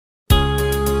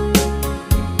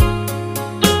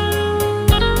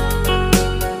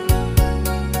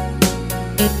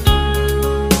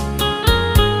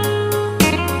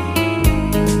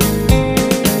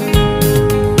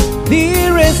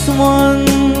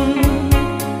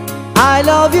I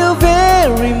love you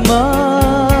very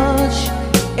much,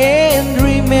 and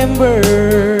remember,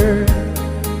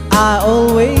 I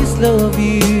always love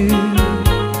you.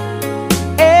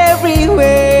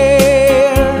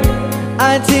 Everywhere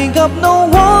I think of no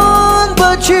one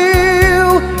but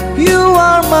you. You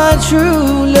are my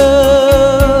true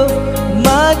love,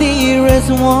 my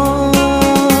dearest one,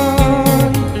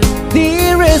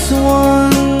 dearest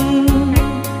one.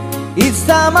 Each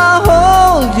time I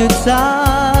hold you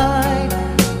tight,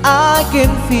 I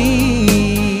can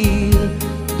feel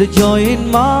the joy in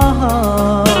my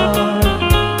heart.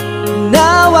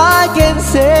 Now I can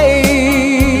say,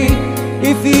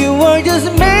 if you were just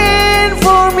meant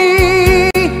for me,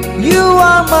 you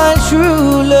are my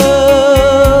true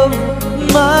love,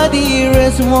 my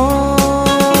dearest one.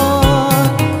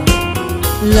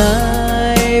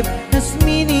 Life has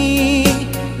meaning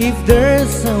if there's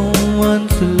someone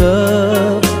to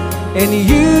love, and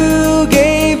you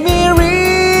gave me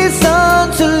reason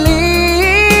to live.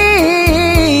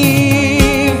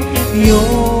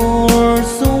 You're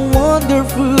so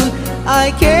wonderful, I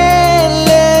can't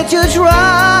let you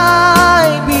try,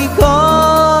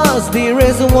 because there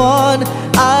is one,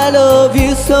 I love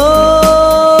you so.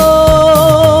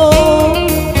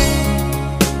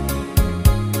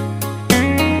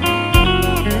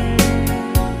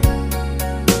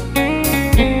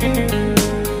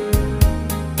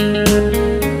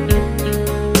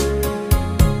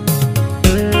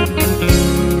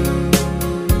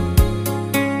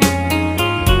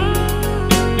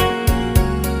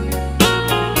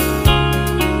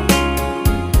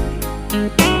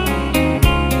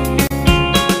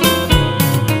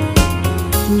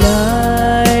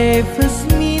 Life has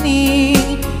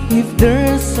meaning if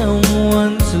there's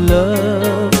someone to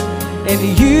love, and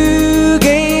you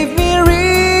gave me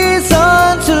reason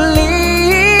to live.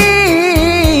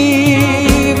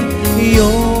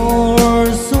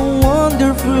 You're so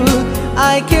wonderful, I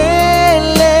can't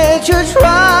let you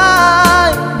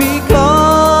try,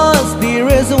 because there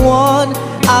is one,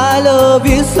 I love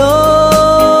you so.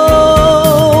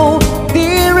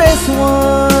 Dearest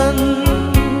one,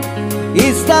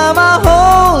 each time I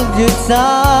hold you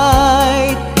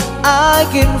tight, I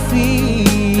can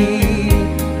feel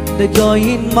the joy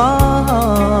in my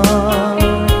heart.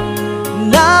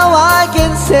 Now I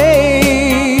can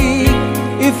say,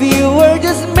 if you were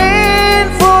just meant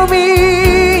for me,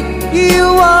 you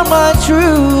are my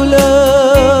true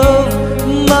love,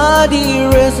 my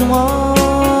dearest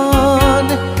one.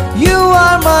 You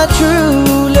are my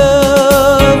true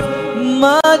love,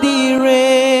 my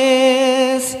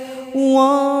dearest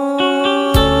one.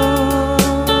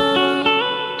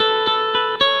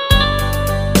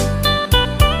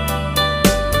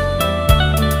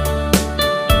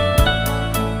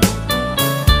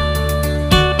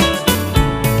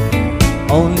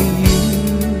 Only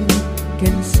you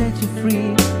can set you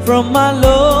free from my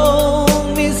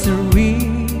long misery,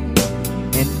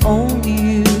 and only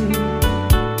you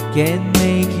can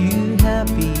make you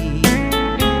happy.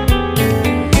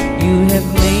 You have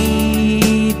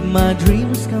made my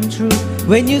dreams come true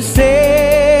when you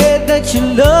said that you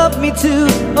love me too.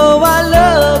 Oh, I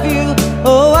love you,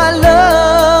 oh, I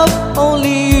love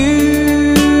only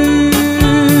you.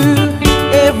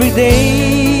 Every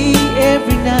day,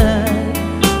 every night,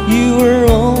 you were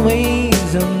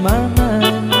always on my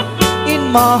mind.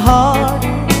 In my heart,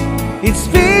 it's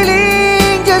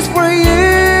feeling just for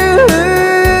you.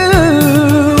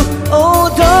 Oh,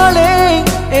 darling,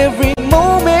 every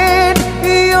moment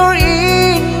you're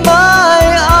in my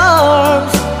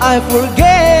arms, I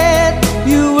forget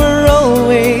you were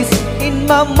always in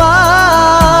my mind.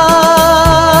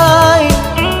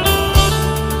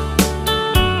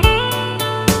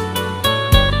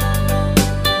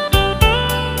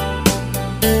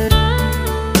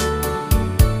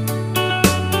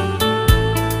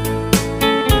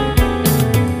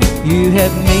 You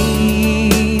have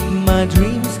made my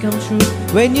dreams come true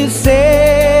when you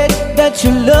said that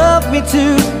you love me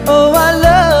too. Oh, I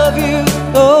love you,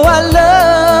 oh, I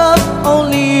love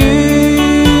only you.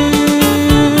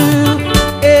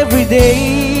 Every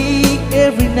day,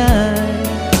 every night,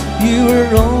 you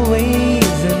were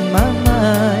always in my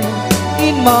mind.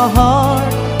 In my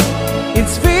heart,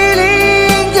 it's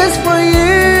feeling just for you.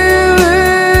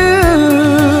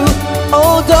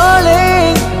 Oh,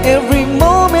 darling, every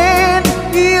moment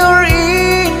you're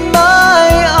in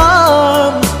my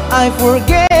arms, I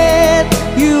forget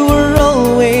you were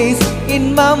always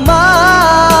in my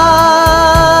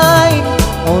mind.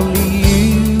 Only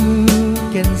you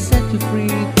can set you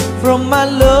free from my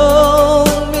long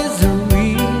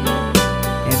misery,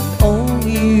 and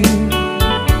only you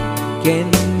can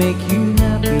make you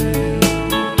happy.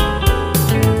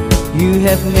 You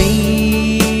have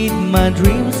made my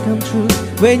dreams come true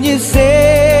when you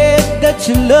said that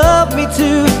you love me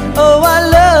too. Oh, I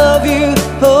love you.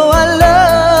 Oh, I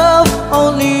love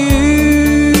only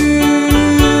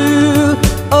you.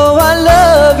 Oh, I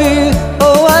love you.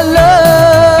 Oh, I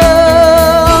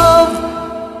love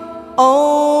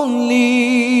only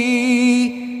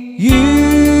you.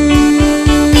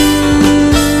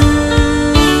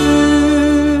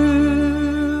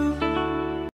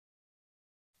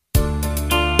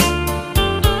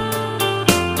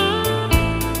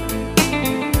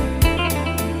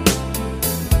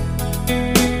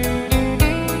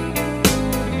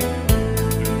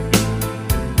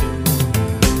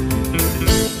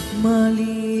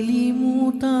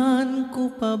 Malilimutan ko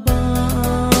pa ba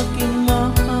aking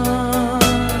mahal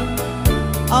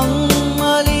ang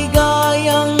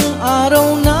maligayang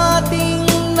araw nating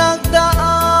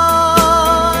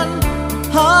nagdaan,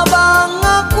 habang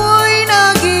ako'y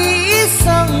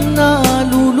nag-iisang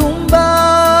nalulumbay.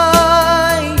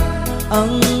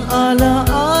 Ang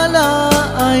alaala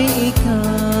ay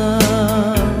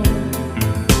ikaw,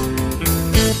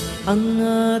 ang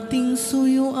ating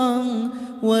suyuang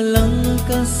walang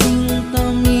kasing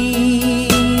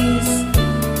tamis.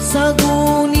 Sa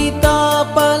gunita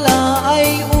pala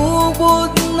ay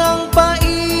ubod ng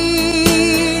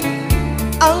pait.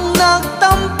 Ang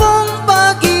nagtampong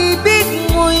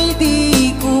pag-ibig mo'y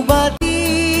di ko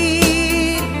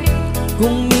batid,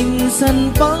 kung minsan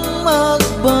pang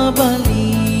magbabalik.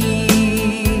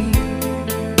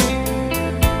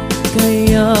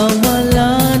 Kaya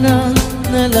wala nang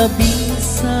nalabing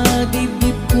sa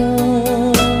dibdib ko,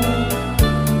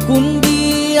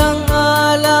 kundi ang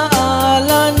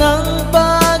alaala ng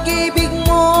pag-ibig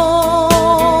mo.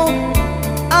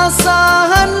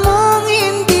 Asahan mong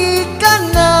hindi ka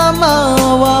na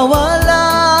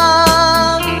mawawala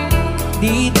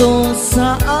dito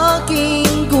sa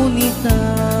aking gunita.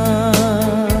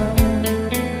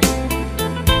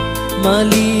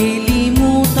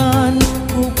 Malilimutan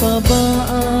ko pa ba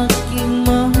aking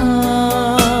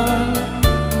mahal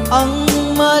ang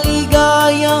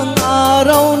maligayang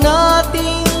araw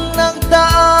nating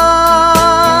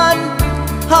nagdaan,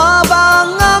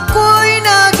 habang ako'y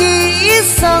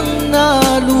nag-iisang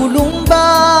nalulumbay.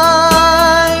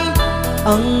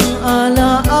 Ang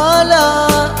alaala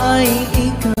ay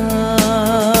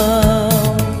ikaw,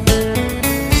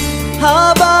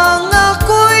 habang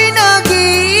ako'y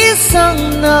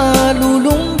nag-iisang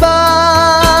nalulumbay.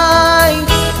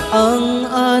 Ang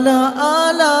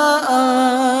alaala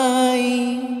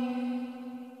ay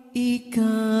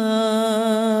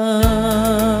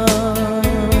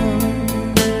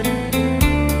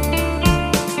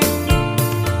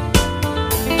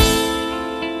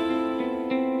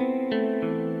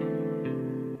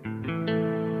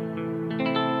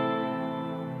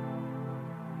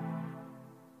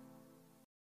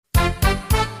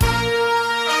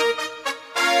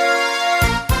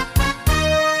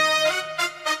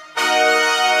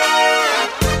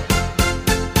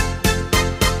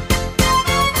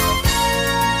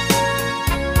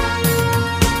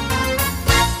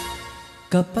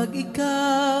kapag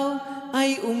ikaw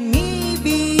ay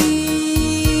umibig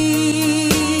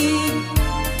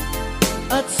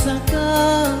at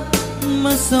saka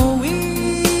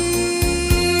masawi,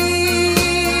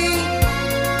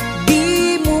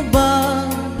 di mo ba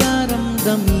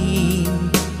daramdamin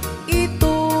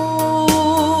ito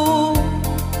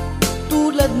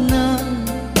tulad ng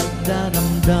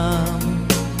pagdaramdam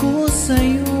ko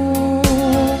sa'yo?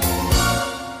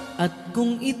 At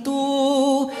kung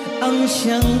ito ang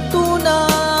siyang tunay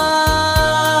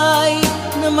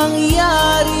na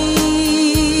mangyari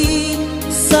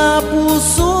sa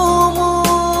puso mo,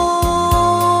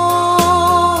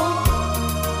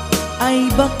 ay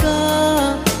baka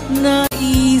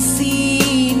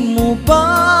naisin mo bang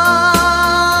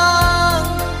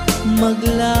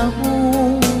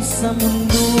maglaho sa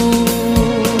mundo?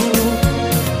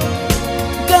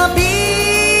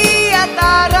 Gabi at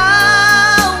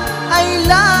araw ay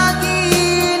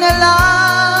lagi na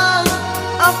lang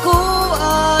ako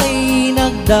ay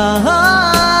nagdarasal,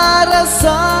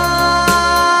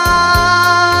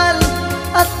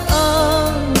 at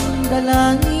ang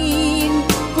dalangin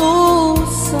ko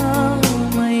sa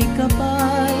may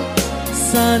kapal,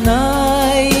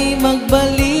 sana'y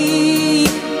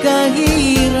magbalik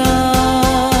kahirap.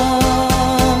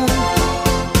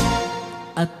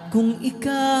 At kung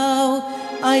ikaw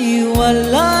ay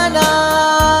wala na,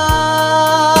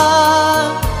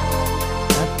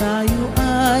 at tayo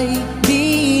ay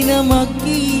di na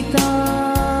magkita,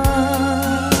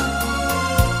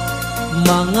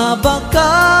 mga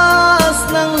bakas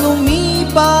ng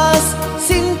lumipas,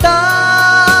 sinta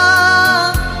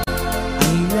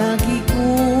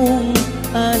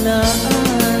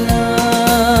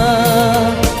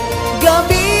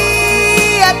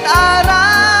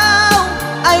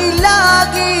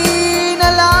lagi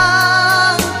na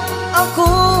lang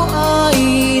ako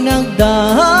ay nagdarasal,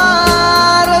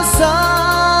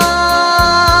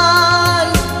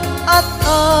 at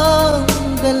ang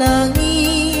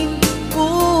dalangin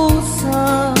ko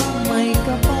sa may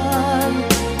kapal,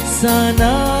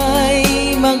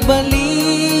 sana'y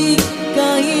magbalik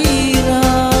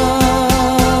kahirap.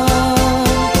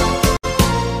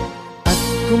 At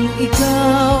kung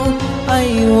ikaw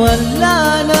ay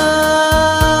wala na,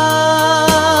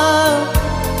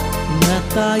 na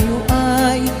tayo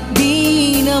ay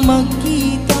di na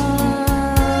magkita,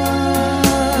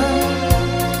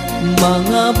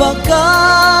 mga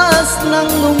bakas ng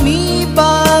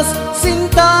lumipas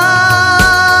sinta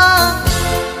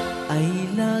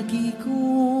ay lagi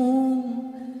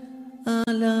kong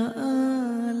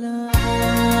alaala.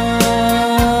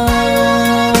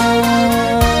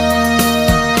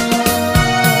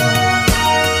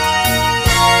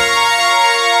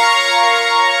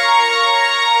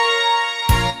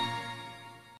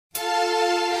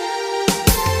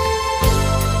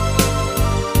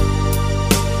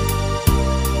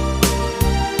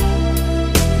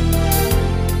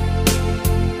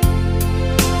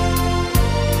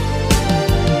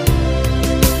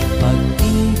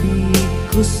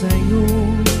 Sa'yo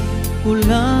ko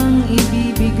lang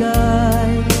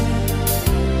ibibigay,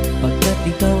 pagkat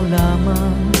ikaw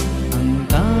lamang ang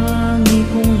tangi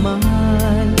kong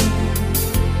mahal.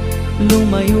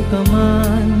 Lumayo ka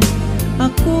man,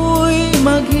 ako'y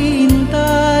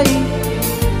maghihintay,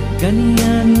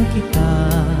 ganyan kita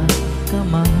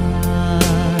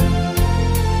kamahal.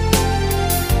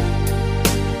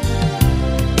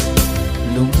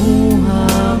 Lumuha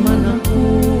man ako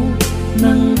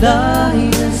nang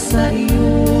dahil sa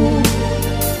iyo,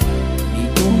 di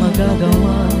ko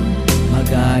magagawang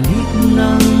magalit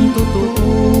ng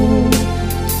totoo,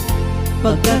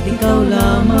 pagkat ikaw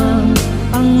lamang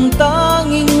ang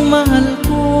tanging mahal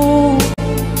ko,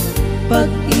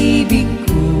 pag-ibig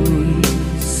ko'y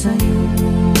sa'yo.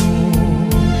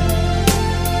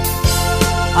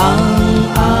 Ang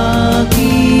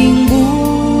aking buhay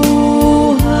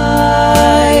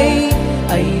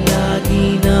ay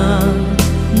lagi nang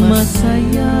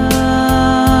masaya,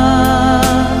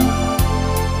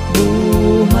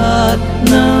 buhat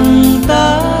ng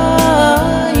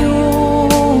tayo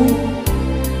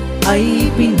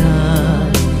ay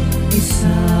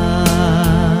pinag-isa.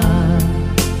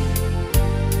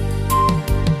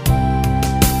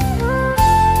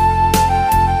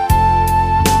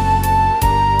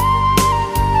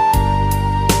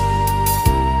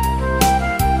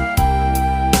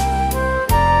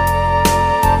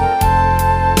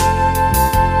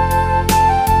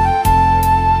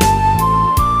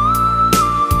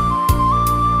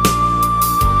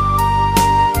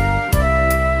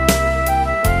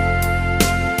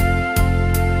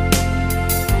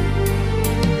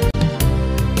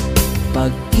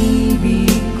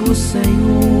 Pag-ibig ko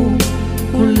sa'yo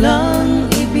ko lang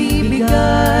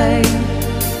ibibigay,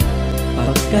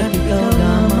 pagkat ikaw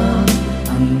lamang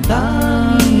ang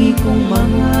tangi kong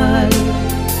mahal.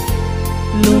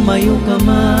 Lumayo ka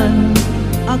man,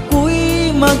 ako'y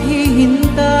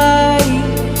maghihintay,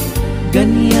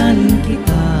 ganyan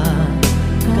kita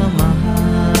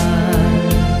kamahal.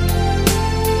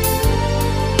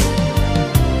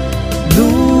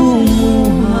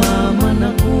 Lumuha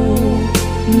man ako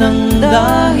nang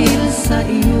dahil sa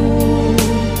iyo,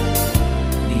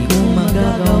 di ko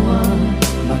magagawang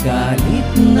magalit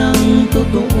ng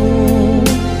totoo,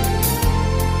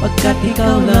 pagkat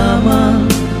ikaw lamang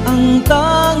ang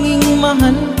tanging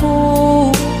mahal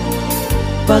ko,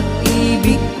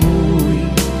 pag-ibig ko'y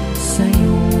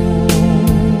sa'yo.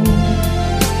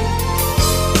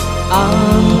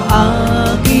 Ang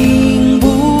aking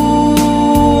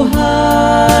buhay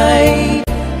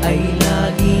ay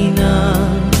lagi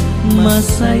nang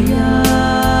masaya,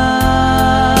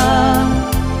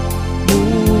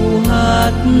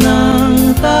 buhat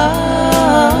ng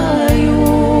tayo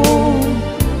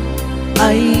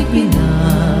ay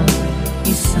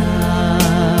pinag-isa.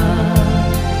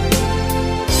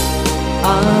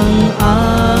 Ang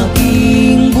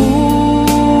aking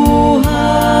buhay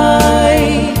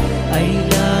ay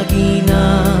lagi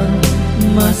nang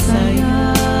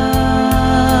masaya,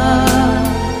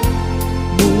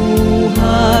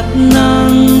 buhat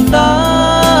ng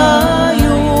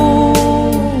tayo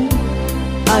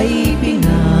ay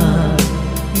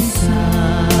pinag-isa.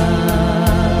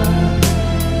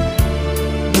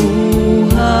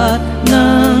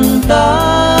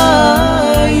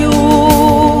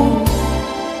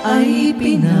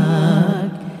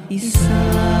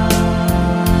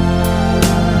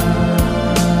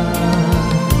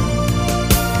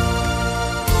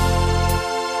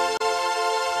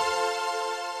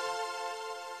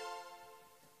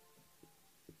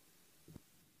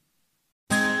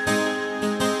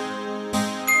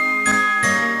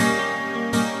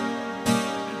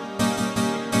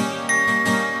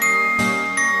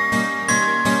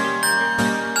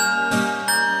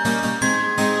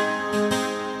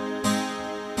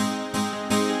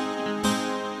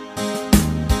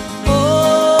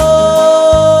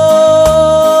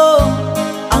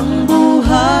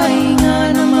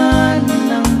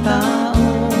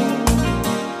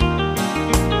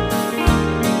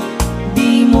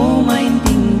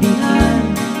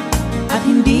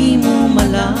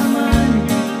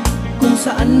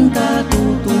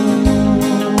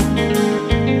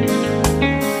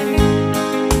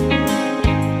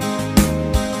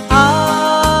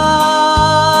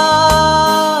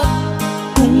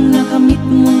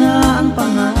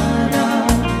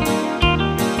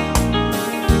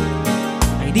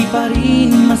 di pa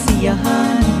rin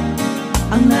masiyahan.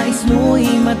 Ang nais mo'y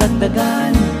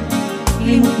madagdagan,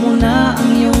 limot mo na ang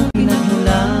iyong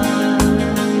pinagmulan.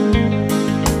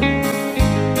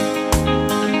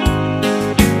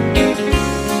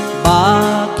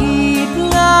 Bakit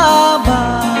nga ba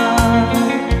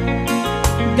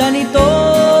ganito?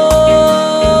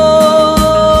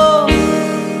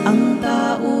 Ang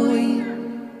tao'y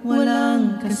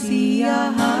walang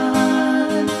kasiyahan.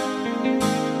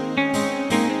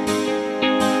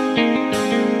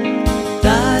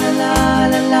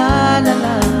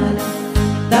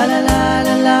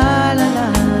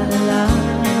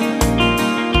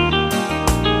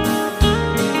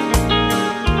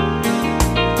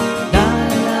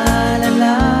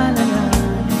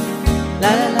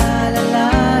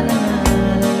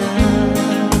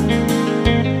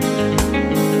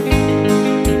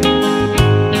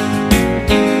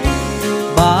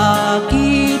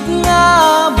 Bakit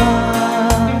nga ba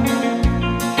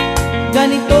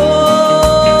ganito?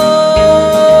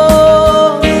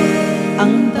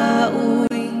 Ang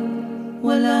tao'y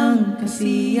walang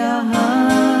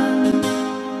kasiyahan.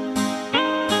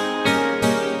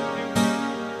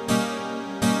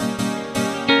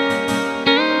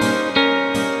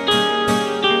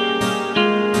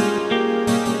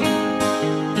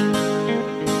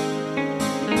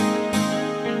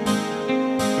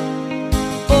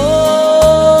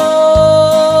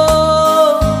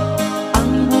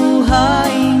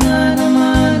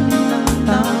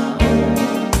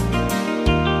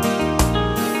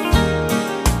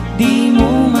 Di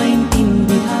mo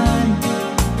maintindihan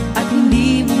at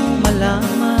hindi mo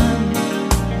malaman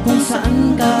kung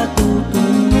saan ka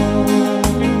tutungo.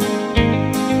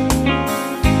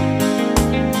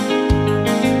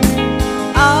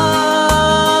 At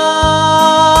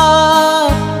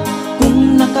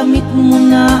kung nakamit mo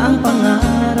na ang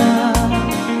pangarap,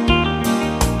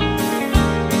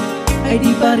 ay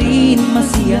di pa rin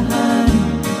masiyahan.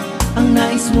 Ang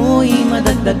nais mo'y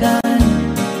madagdagan,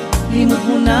 limot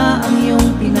mo na ang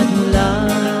iyong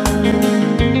pinagmulan.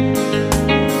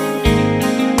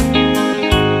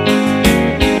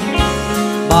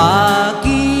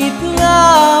 Bakit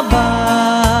nga ba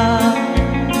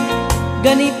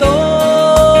ganito?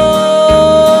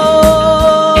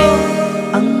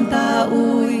 Ang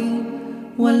tao'y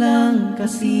walang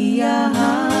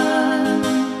kasiyahan.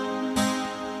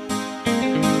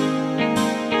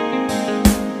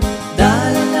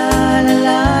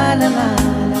 Da-la-la-la-la-la-la,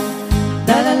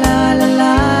 la la la la la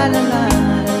la la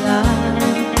la.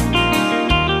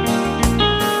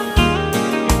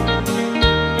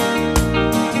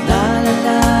 La la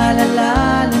la la la la.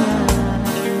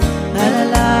 La la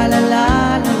la la la la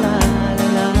la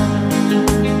la.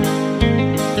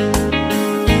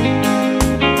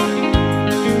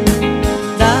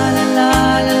 La la la la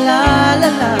la la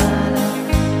la.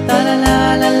 La la la la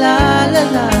la la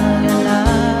la.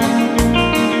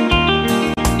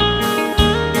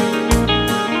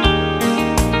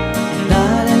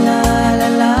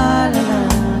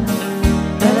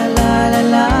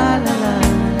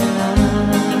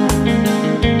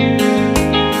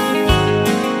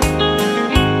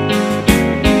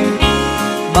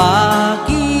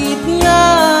 Bakit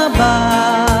nga ba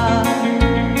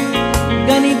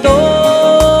ganito?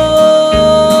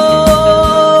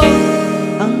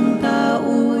 Ang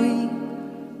tao'y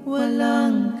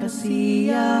walang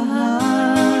kasiyahan.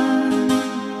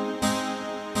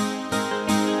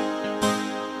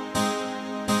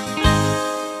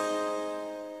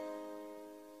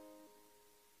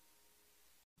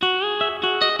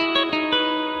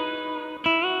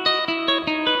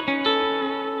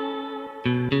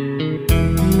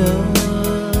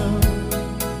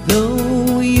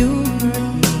 Though you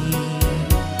hurt me,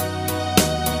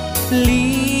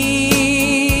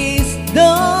 please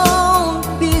don't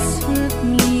dishurt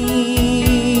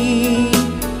me.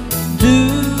 Do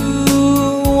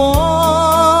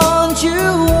what you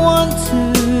want to,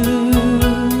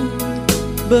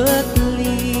 but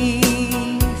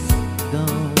please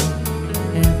don't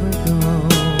ever go.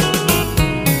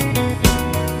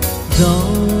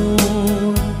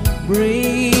 Don't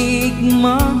break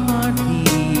my heart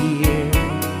here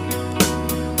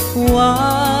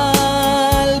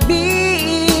while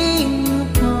being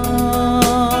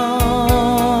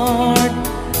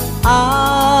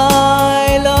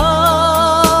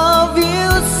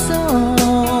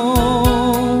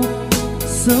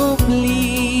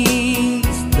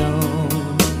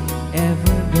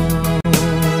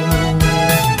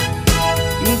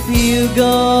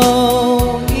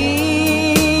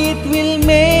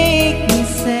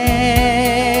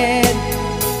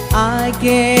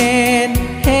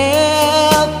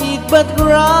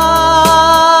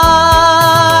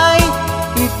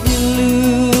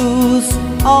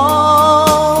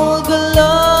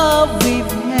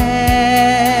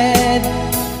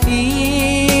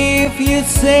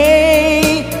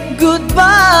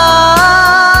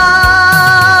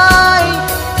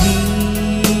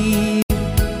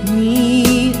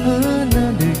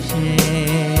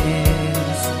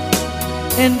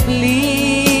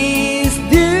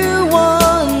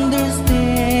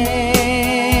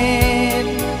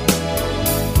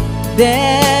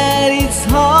that it's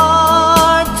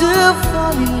hard to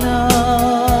fall in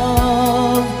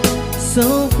love.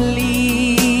 So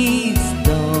please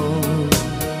don't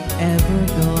ever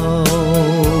go.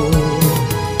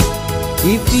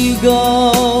 If you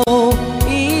go,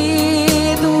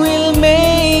 it will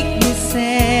make me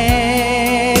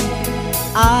sad.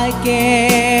 I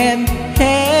can't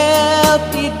help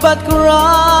it but cry.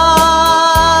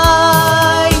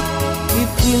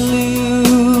 If we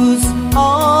lose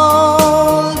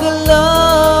all the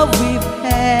love we've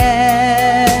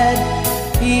had,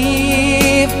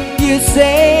 if you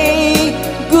say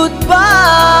goodbye,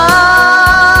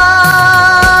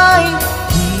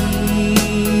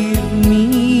 give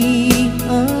me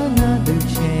another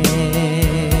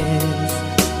chance,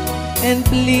 and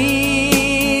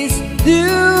please do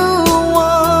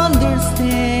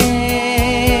understand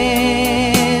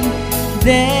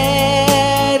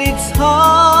that it's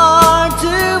hard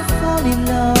to fall in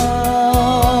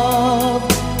love.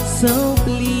 So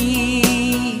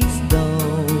please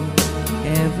don't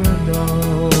ever go.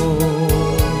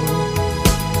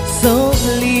 So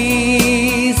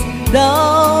please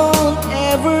don't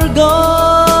ever go.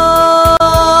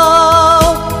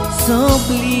 So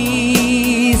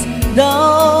please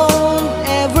don't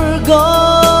ever go.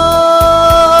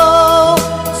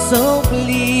 So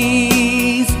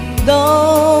please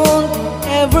don't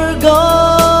ever go.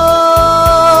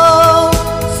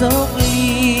 So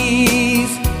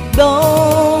please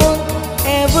don't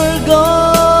ever go.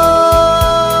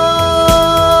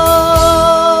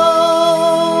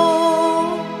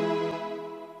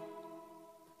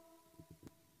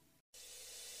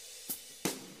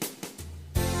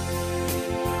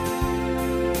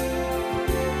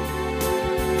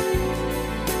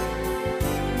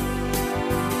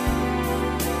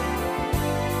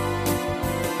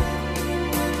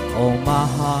 Oh, my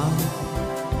heart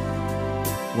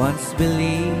once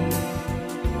believed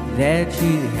that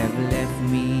you have left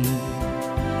me.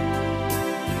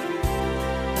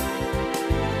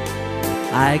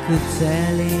 I could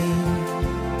tell it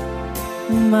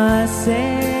myself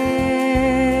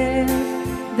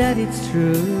that it's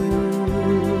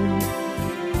true.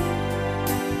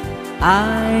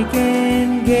 I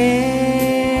can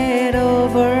get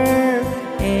over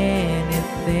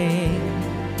anything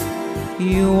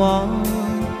you want,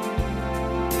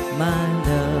 my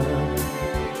love,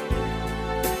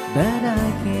 but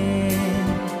I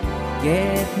can't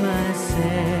get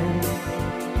myself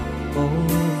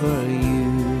over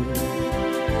you.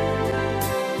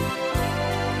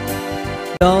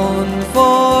 Don't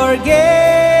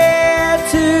forget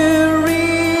to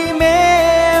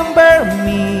remember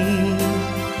me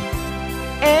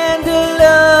and the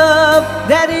love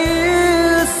that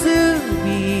used to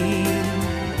be.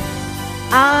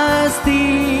 I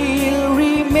still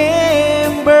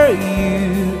remember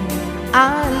you.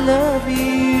 I love you.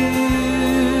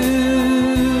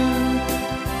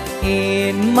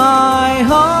 In my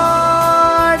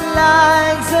heart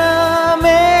lies a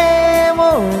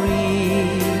memory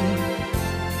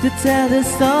to tell the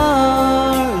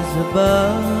stars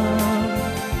above.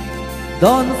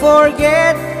 Don't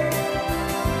forget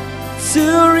to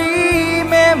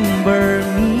remember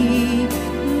me,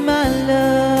 my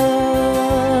love.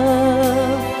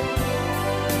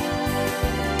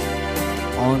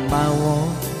 On my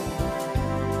wall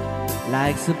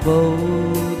likes a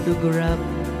photograph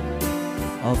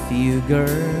of you,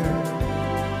 girl.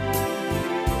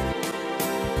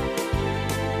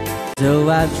 So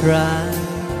I've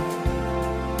tried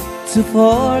to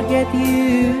forget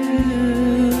you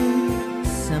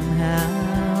somehow.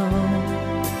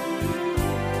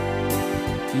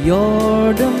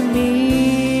 You're the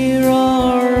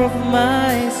mirror of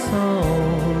my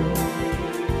soul,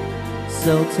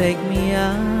 so take me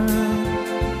out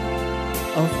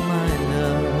of my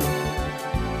love.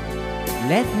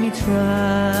 Let me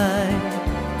try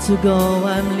to go,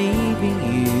 I'm leaving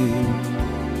you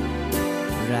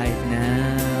right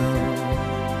now.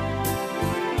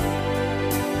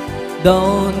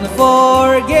 Don't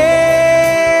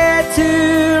forget to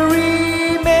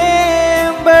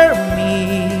remember me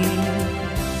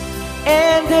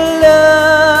and the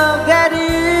love that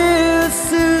used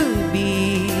to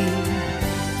be.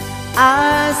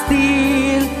 I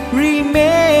still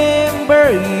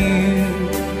remember you.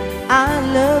 I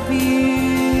love you.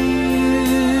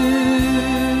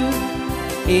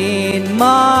 In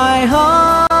my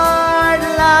heart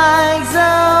lies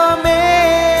a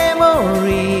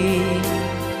memory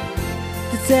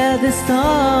to tell the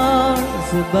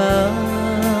stars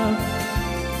above.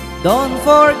 Don't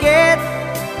forget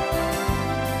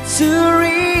to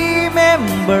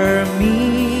remember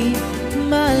me,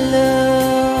 my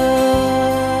love.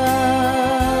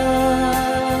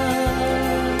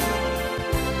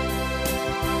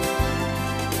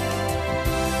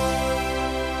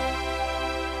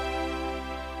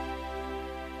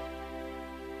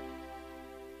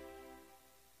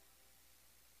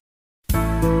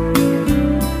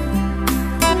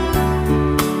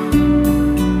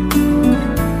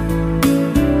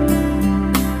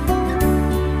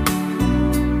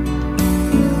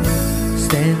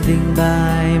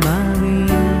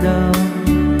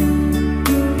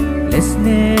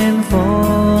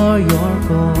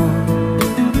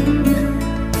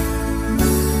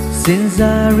 since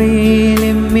I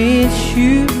really miss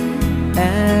you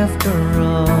after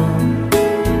all.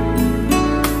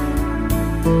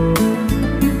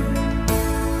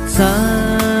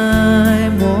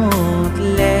 Time won't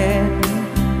let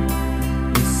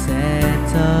me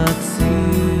settle to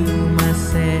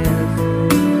myself.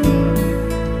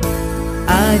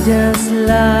 I just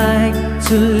like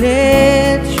to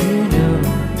let you know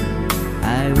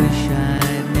I wish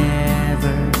I'd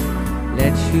never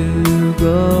let you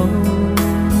go.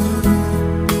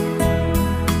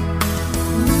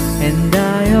 And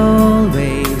I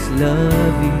always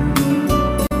love you.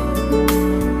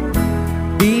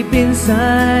 Deep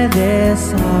inside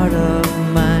this heart of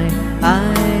mine, I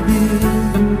do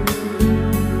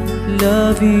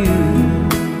love you.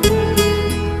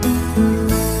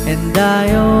 And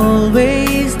I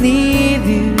always need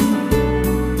you.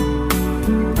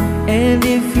 And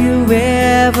if you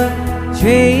ever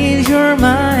change your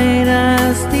mind,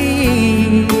 I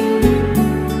still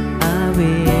I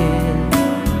will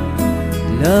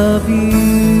love you.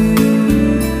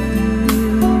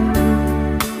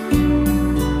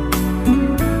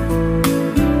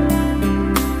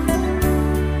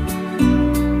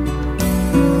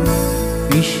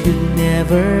 You should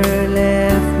never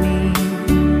left me.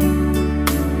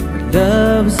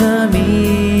 Love's a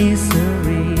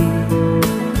misery.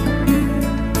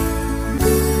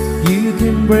 You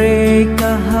can break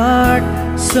a heart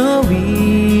so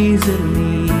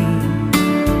easily.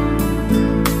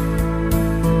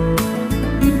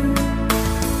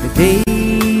 The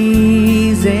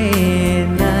days and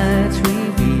nights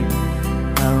reveal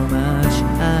how much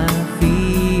I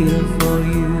feel for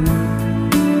you.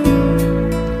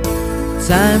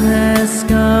 Time has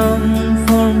come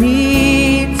for me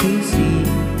to see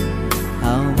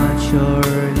how much your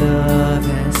love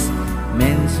has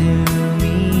meant to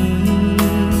me.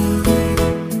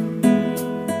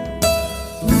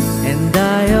 And I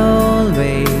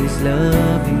always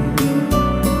love you.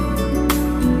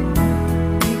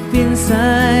 Deep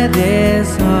inside this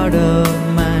heart of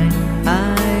mine,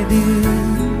 I do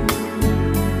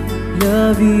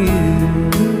love you.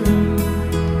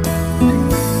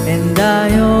 And I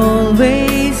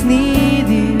always need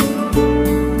you.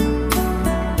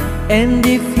 And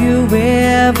if you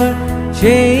ever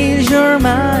change your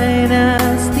mind,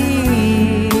 I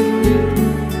still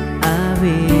I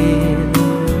will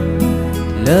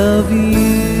love you.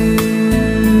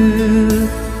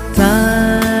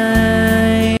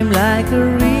 Time like a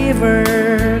river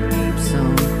keeps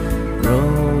on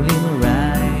rolling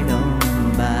right on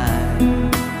by.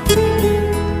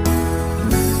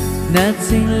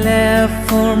 Nothing left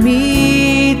for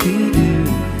me to do,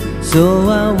 so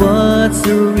I watch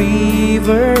the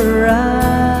river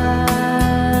rise.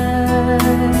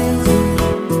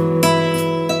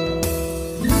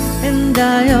 And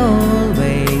I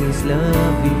always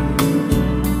love you.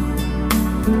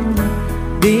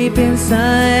 Deep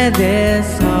inside this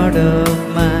heart of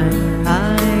mine,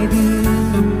 I do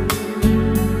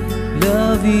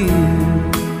love you.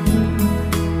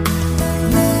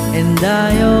 And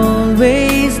I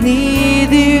always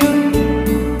need you.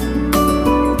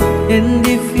 And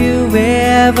if you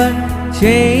ever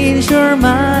change your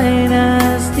mind,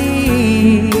 I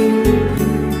still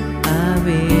I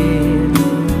will.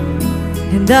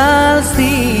 And I'll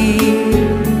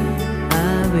still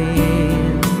I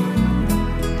will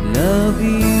love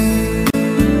you.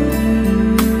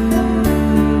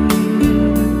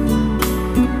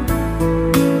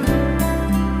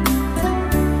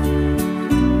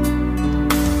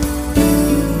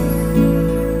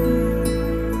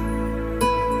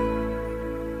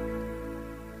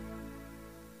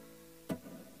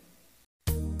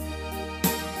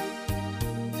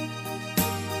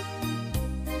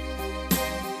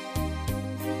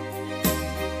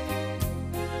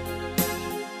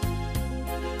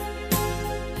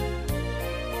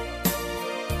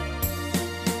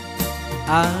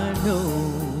 I know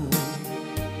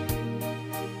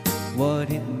what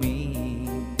it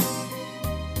means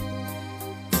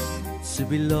to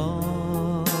be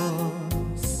lost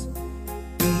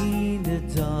in the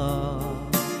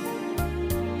dark.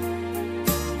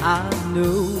 I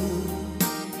know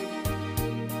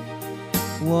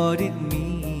what it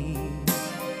means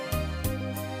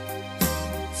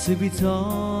to be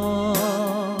tossed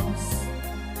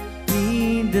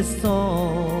in the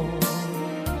storm.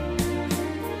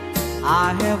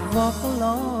 I have walked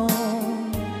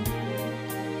alone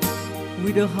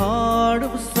with a heart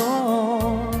of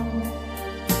stone,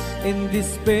 in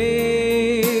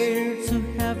despair too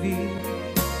heavy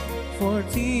for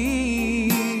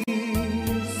tears.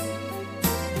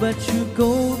 But you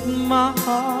got my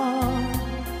heart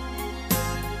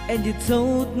and you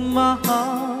told my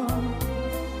heart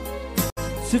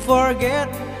to forget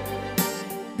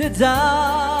the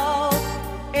doubt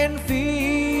and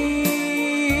fears.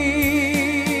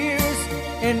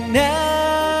 And now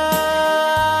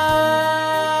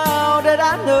that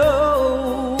I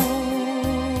know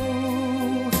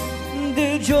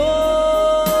the joy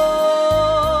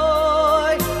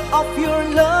of your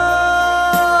love,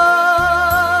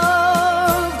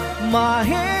 my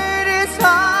head is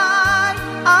high,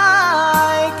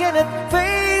 I cannot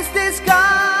face the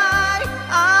sky.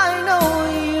 I know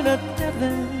you're not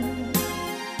heaven,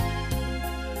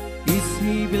 is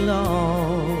he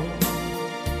belong?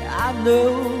 I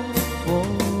know for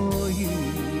you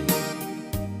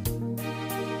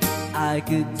I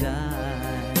could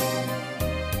die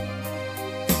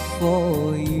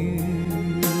for you.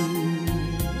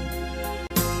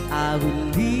 I will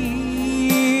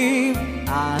leave,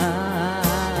 I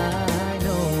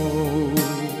know.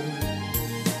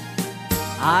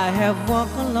 I have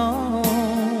walked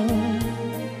alone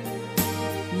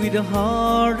with a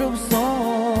heart of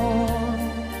song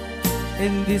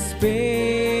and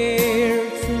despair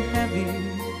too heavy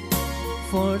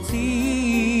for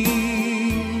tears.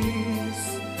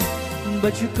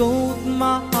 But you called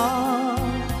my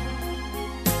heart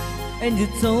and you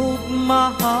told my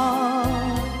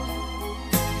heart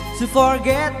to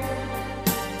forget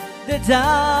the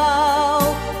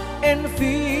doubt and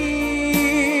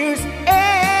fears.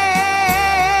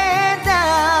 And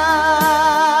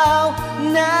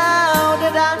now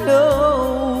that I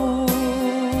know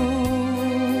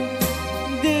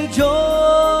the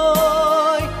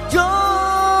joy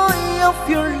of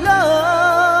your love,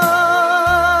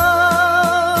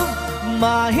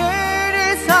 my head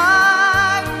is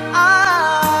high,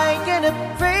 I cannot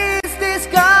face the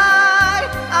sky.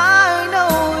 I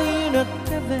know you're not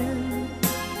heaven,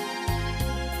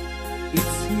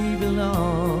 it's he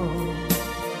belong.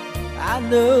 I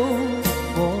know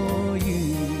for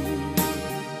you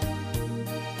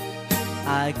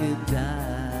I could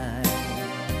die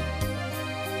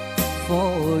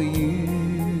for you.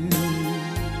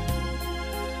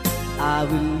 I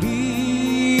will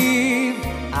leave,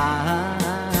 I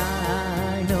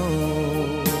know,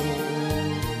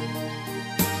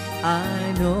 I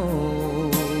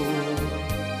know,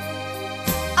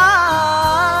 I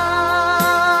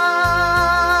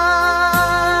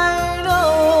know.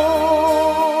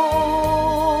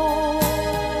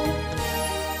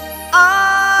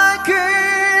 I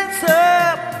can't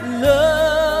stop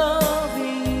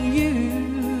loving you.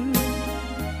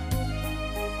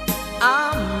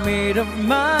 I'm made up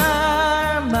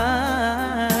my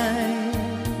mind.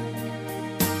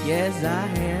 Yes, I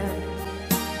have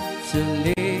to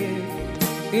live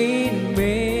in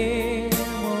memory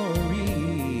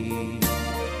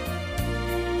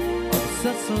of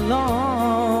such a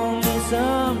long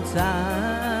time.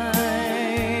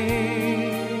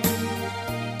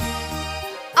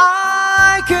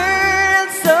 I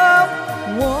can't stop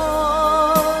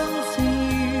wanting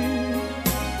you.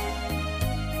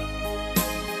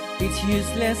 It's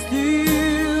useless to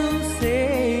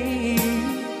say,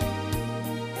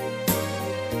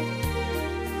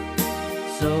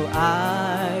 so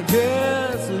I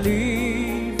just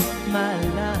live my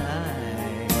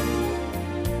life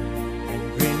and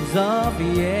dreams of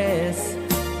yesterday.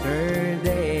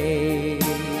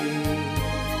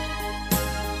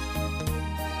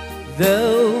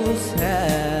 Those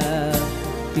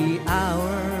happy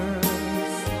hours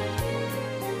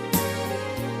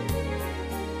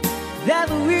that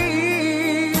we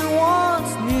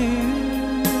once knew,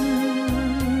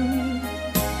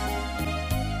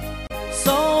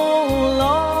 so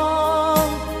long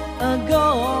ago,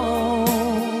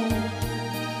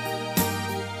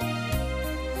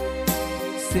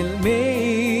 still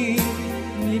make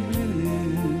me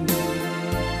blue.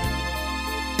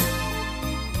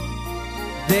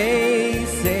 They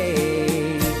say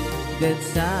that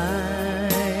time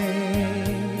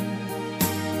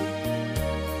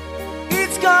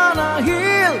it's gonna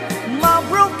heal my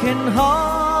broken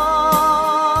heart.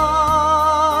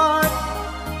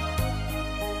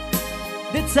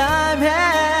 The time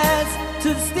has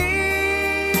to steal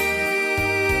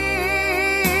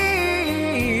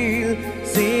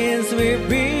since we've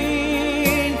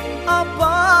been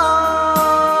apart.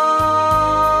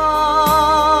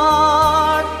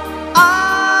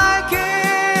 I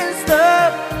can't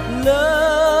stop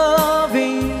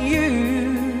loving you.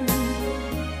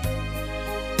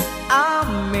 I'm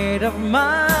made up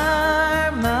my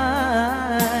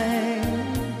mind.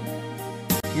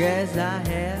 Yes, I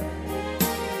have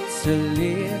to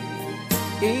live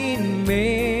in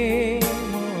memory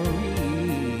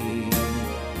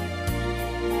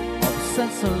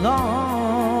such a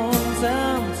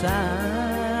lonesome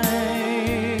time.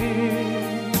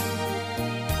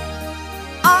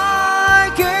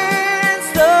 I can't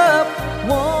stop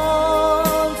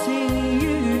wanting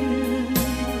you.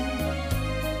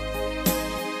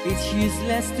 It's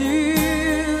useless to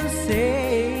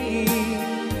say,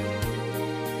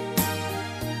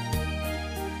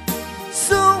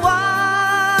 so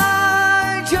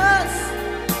I just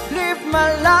live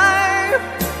my life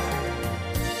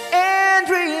and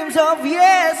dreams of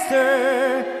yesterday.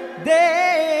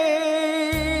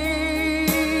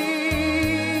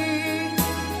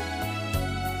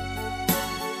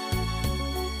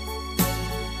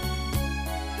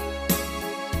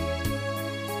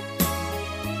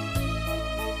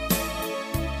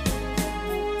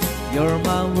 You're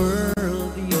my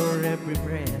world, you're every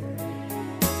breath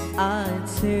I'd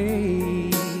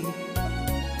take.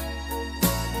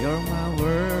 You're my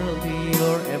world,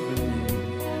 you're every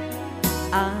move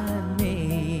I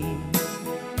make.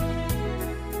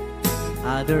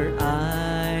 Other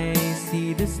eyes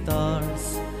see the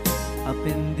stars up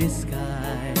in the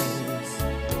skies,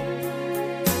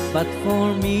 but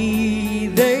for me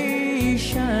they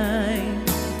shine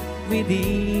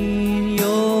within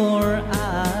your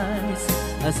eyes,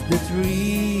 as the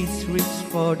trees reach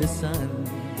for the sun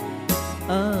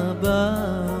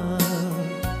above.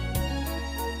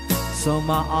 So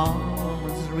my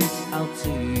arms reach out to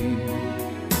you,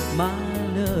 my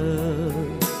love.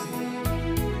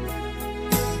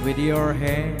 With your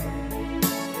hand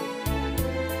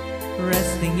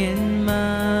resting in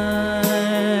mine,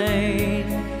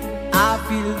 I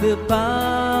feel the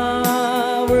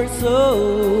power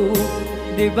so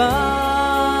divine.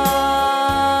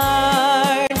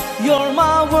 You're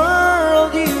my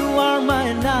world, you are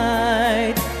my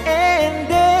night and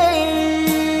day.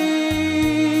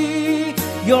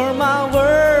 You're my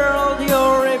world,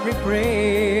 you're every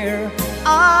prayer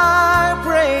I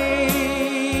prayed.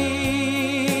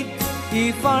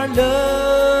 If our love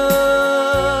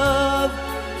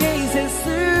cases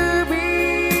to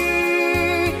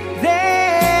be,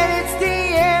 then it's the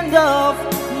end of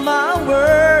my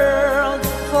world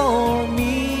for me.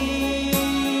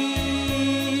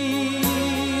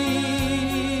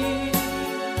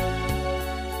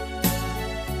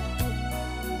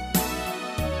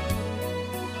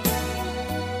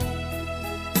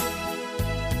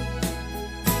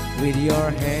 With your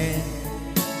hand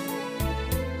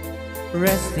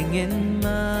resting in mine,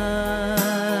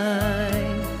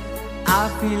 I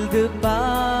feel the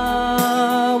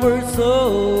power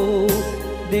so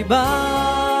divine.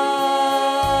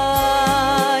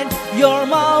 You're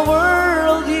my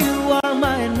world, you are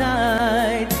my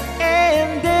night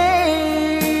and day.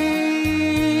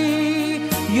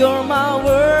 You're my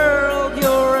world,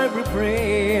 you're every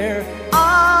prayer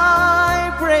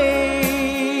I pray.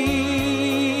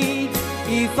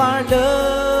 If our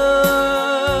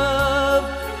love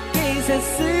cases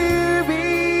to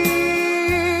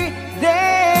be,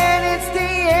 then it's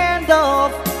the end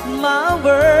of my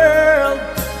world.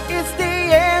 It's the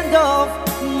end of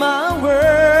my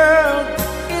world.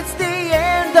 It's the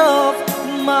end of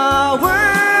my world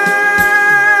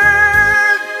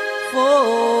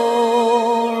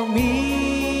for me.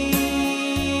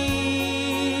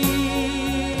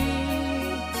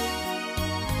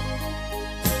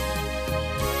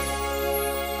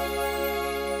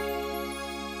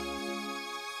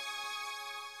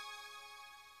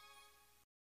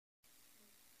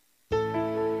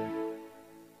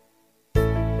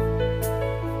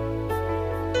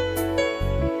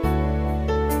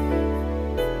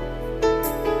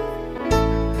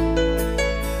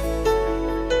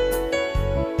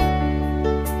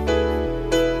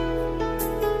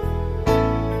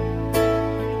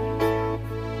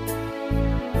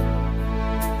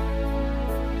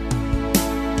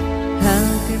 How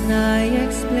can I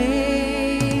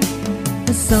explain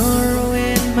the sorrow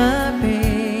and my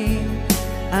pain?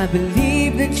 I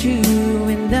believe that you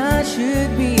and I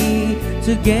should be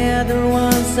together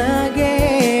once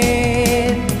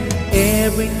again.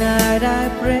 Every night I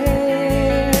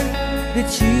pray that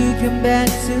you come back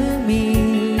to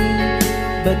me,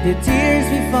 but the tears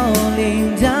be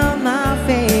falling down my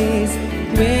face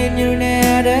when you're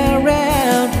not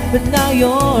around. But now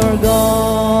you're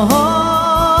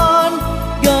gone,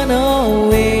 gone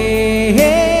away.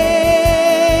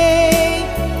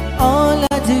 All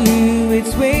I do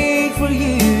is wait for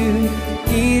you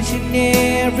each and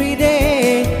every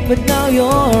day. But now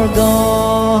you're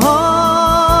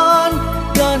gone,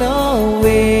 gone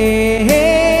away.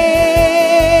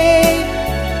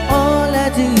 All I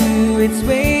do is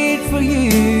wait for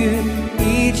you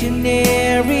each and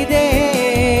every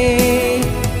day.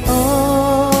 Oh,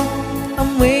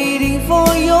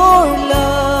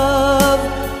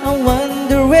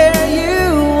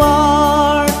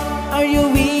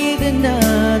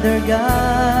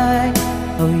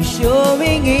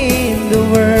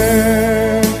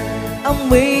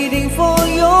 waiting for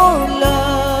your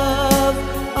love.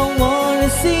 I wanna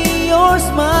see your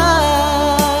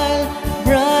smile,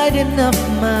 brighten up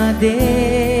my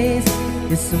days.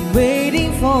 Yes, I'm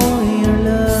waiting for your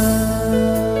love.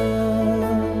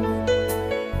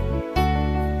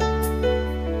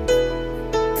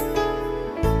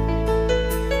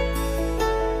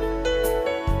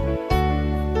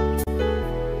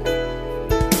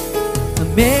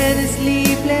 Many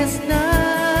sleepless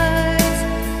nights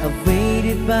I've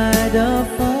waited by the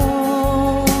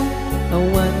phone. I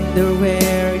wonder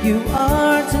where you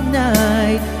are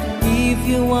tonight. If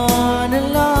you want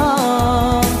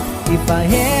along, if I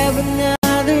have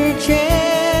another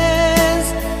chance,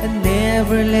 I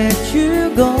never let you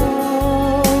go.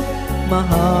 My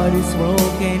heart is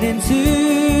broken in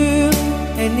two,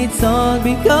 and it's all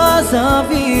because of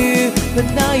you. But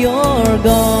now you're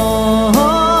gone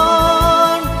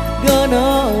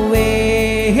away.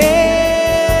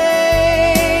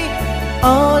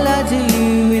 All I do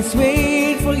is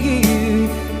wait for you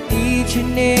each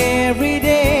and every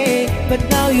day. But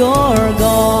now you're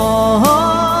gone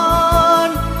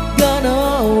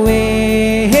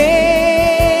away.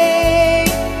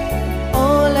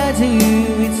 All I do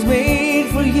is wait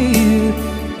for you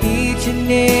each and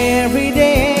every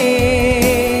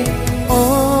day.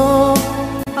 Oh,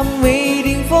 I'm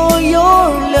waiting for your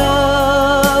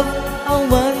love. I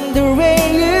wonder where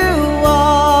you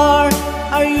are.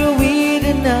 Are you with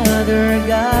another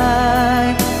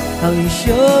guy? How you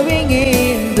showing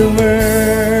in the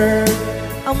world?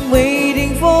 I'm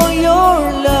waiting for your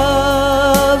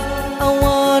love. I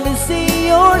wanna see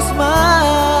your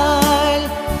smile,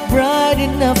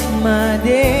 brighten up my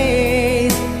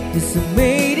days. Just I'm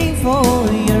waiting for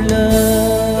your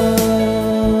love.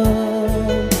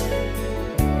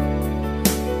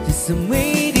 Just I'm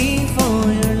waiting for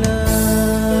your love.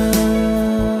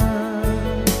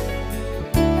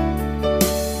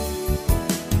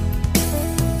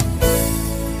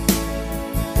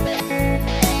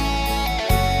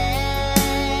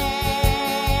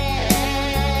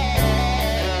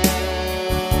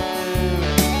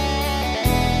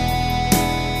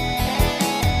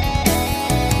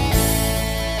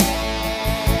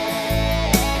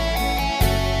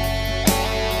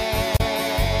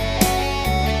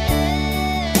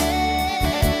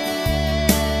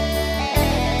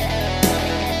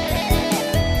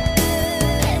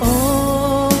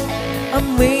 I'm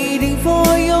waiting for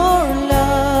your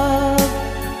love.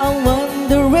 I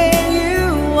wonder where you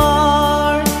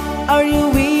are. Are you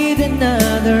with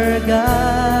another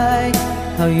guy?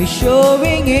 How you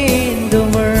showing in the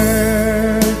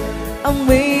world? I'm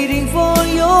waiting for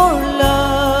your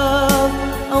love.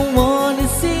 I wanna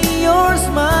see your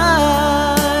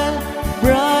smile,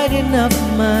 brighten up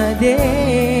my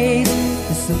days.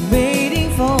 'Cause I'm waiting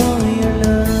for your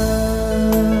love.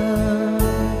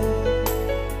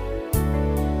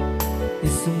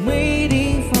 I'm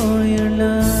waiting for your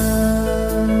love.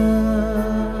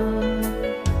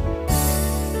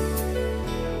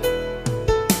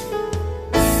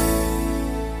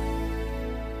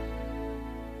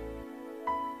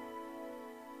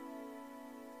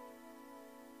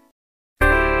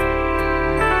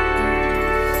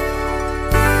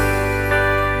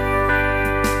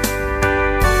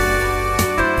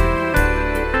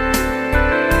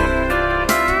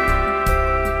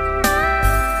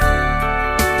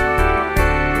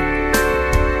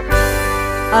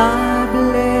 I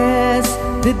bless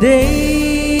the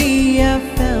day I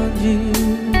found you.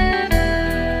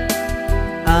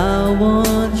 I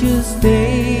want to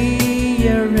stay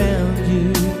around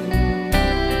you,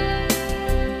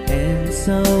 and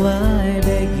so I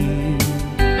beg you,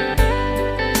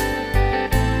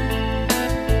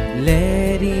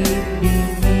 let it be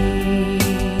me.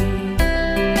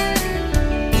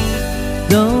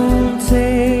 Don't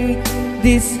take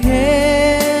this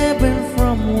heaven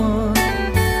from one.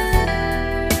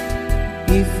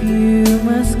 If you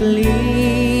must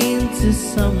cling to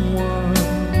someone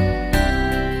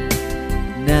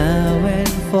now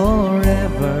and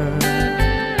forever,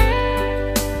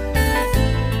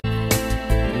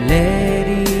 let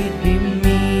it be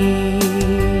me.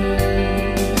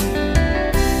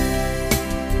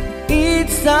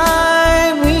 It's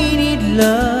time we need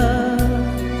love.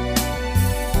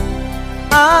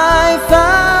 I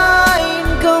find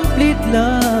complete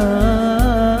love.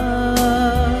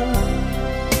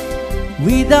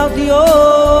 Without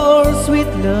your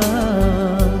sweet love,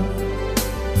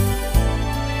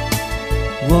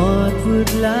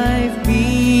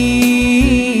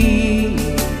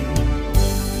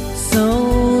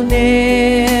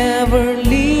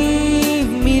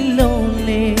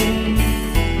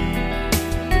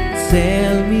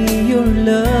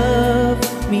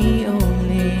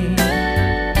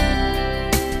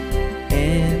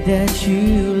 and that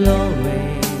you'll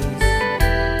always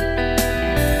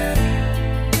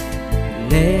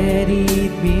let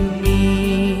it be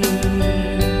me.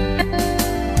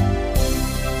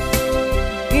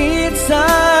 It's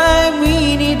time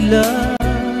we need love.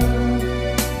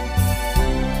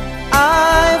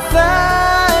 I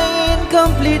find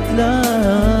complete love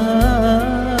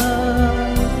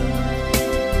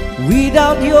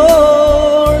without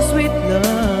your sweet love.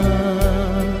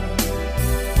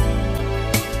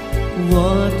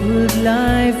 What would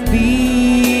life be?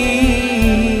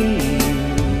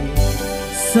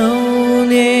 So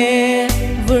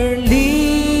never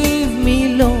leave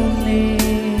me lonely.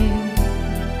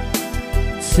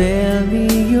 Tell me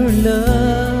you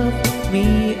love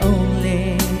me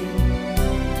only,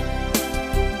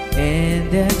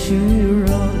 and that you're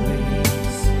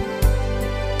always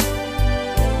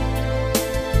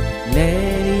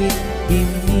let it be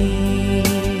me.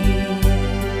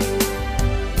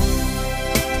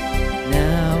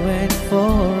 Now and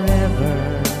forever,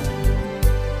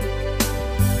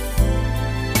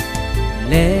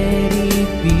 let it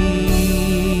be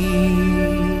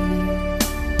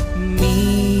me.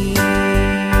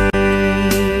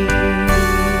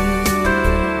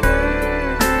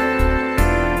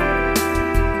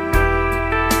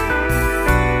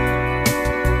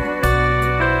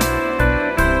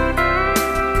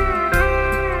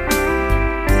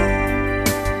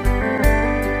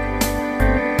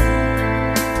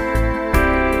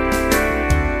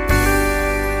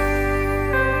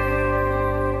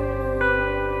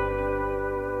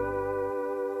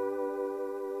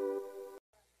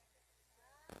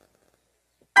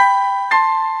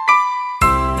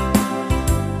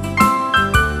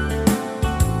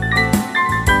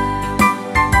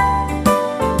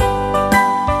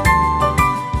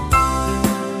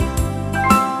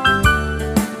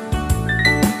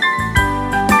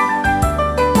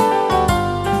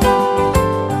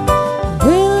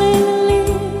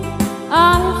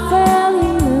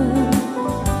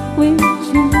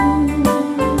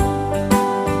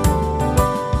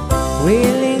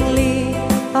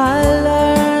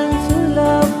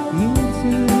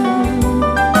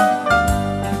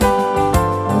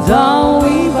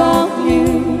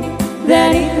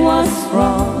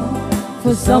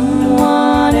 For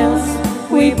someone else,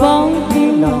 we both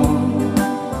belong.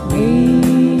 We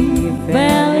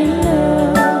fell in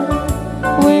love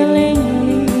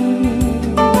willingly.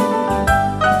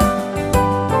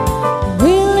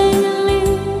 Willingly,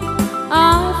 I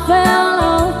fell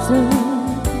also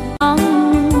on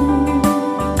you.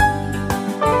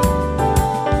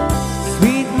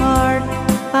 Sweetheart,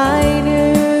 I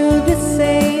knew the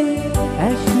same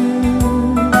as you.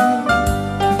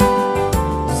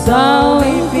 So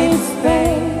if it's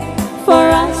fate for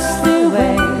us to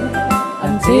wait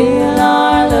until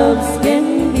our loves can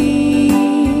be,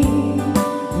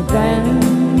 then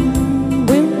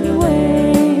we'll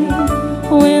wait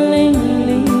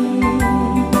willingly.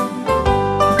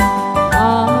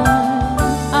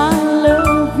 I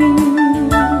love you.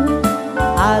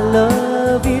 I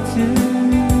love you too.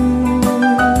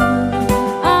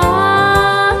 I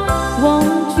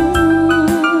want you.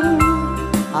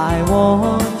 I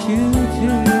want you to.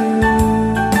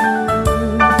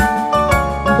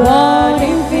 But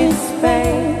if it's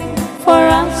fate for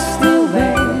us to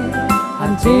wait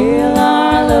until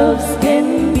our loves can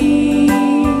be,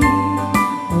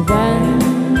 then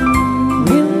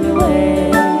we'll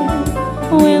wait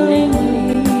willingly.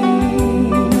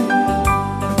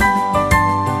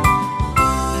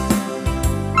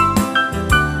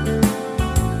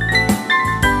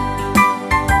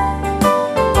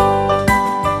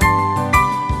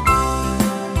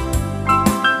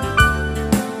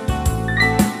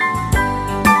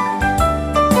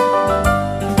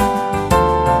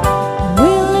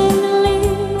 Willingly,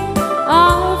 I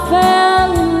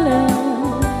fell in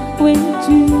love with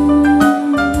you.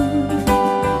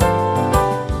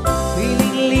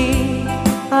 Willingly,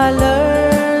 I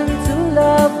learned to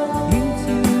love you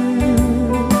too.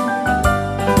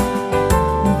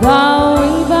 Though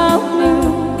we both knew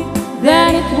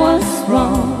that it was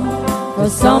wrong for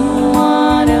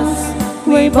someone else,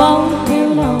 we both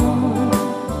belong.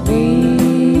 We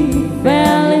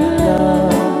fell in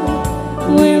love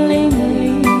willingly.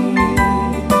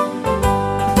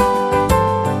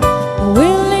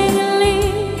 Willingly,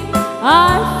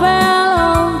 I fell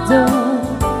also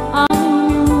on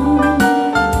you.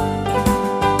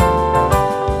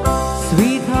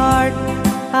 Sweetheart,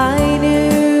 I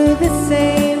knew the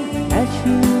same as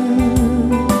you.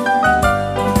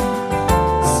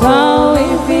 So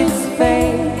if it's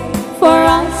fate for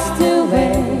us to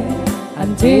wait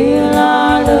until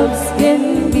our loves can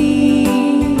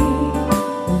be,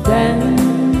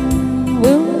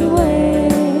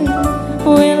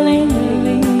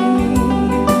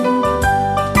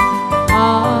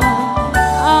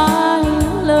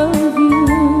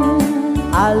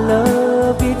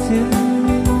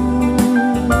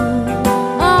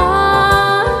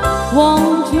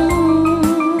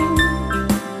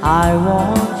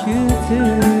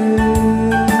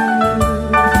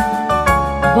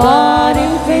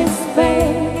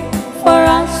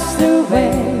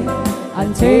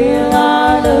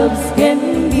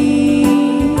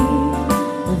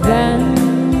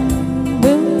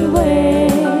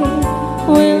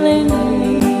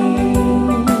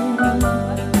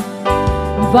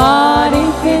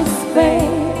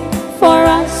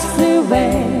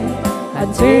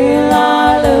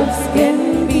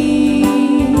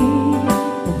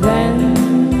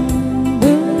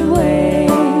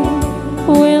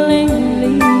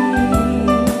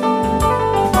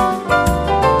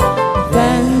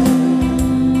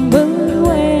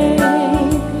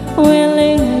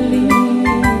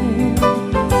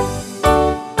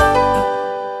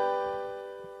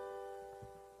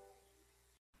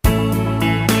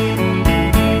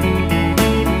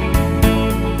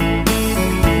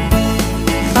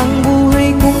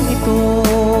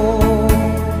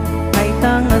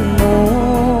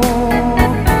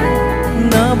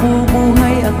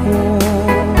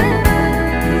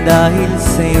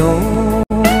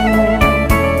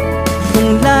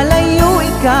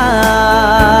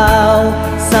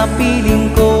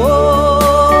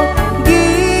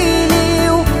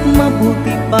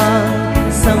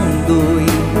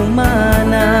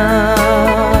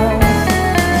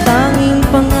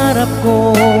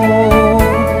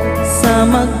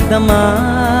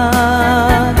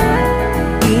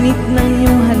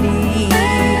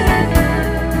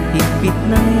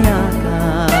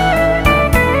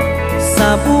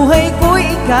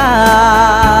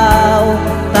 ikaw,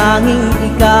 tanging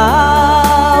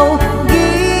ikaw.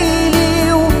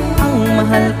 Giliw ang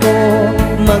mahal ko,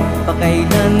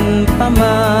 magpakailan pa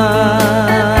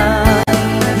man.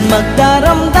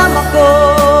 Magdaramdam ako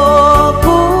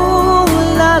kung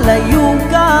lalayo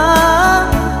ka,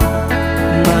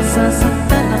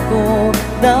 masasaktan ako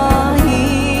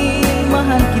dahil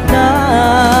mahal kita.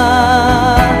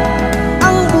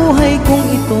 Ang buhay kong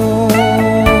ito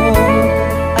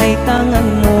ay tangan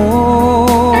mo,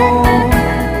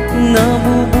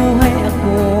 nabubuhay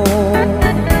ako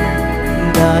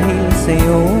dahil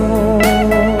sa'yo.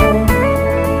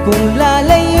 Kung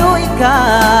lalayo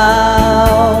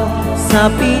ikaw sa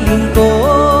piling ko,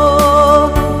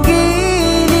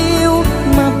 giliw,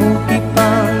 mabuti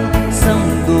pang sa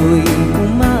mundo'y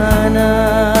umanaw.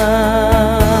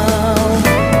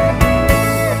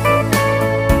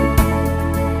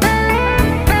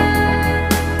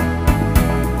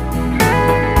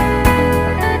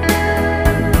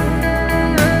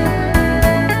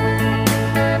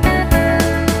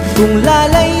 Kung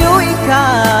lalayo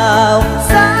ikaw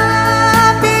sa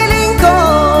piling ko,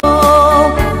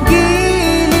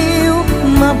 giliw,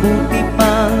 mabuti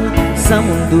pang sa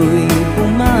mundo'y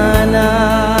pumanaw.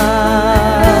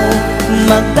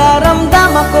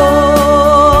 Magdaramdam ako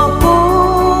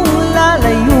kung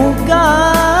lalayo ka,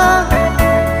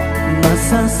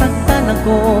 masasaktan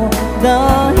ako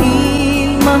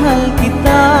dahil mahal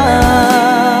kita.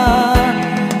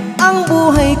 Ang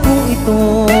buhay kong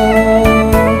ito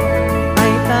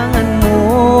ay tangan mo,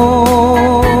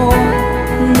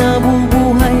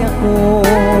 nabubuhay ako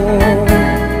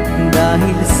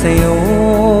dahil sa'yo.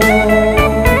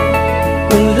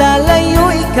 Kung lalayo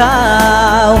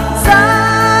ikaw sa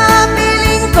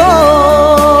piling ko,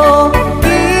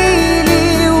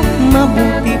 giliw,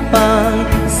 mabuti pang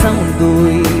sa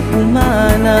mundo'y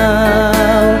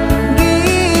pumanaw.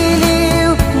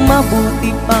 Giliw,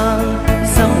 mabuti pang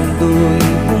sa mundo'y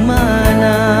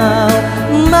pumanaw.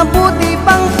 Mabuti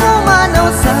pang pumanaw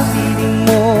sa piling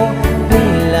mo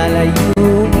kung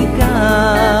lalayo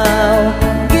ikaw.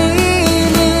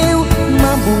 Giliw,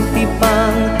 mabuti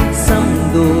pang sa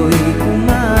mundo'y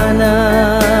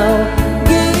pumanaw.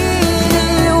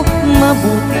 Giliw,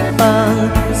 mabuti pang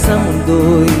sa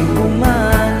mundo'y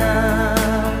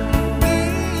pumanaw.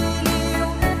 Giliw,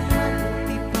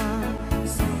 mabuti pang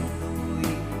sa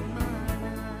mundo'y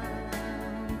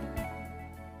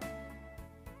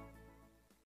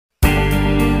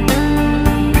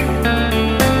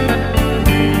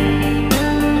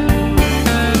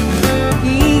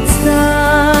Each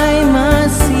time I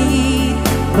sit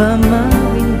by my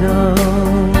window,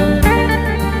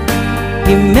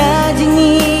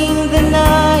 imagining the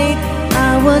night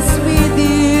I was with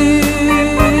you,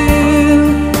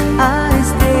 I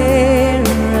stare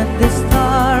at the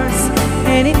stars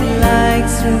and it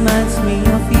reminds me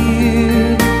of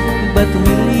you. But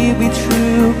will you be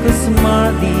true? 'Cause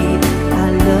Mardy, I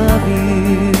love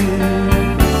you.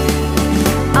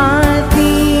 I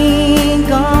think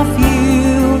of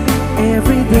you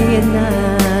every day and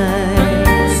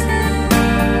night,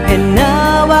 and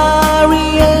now I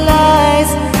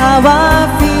realize how I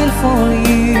feel for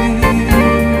you.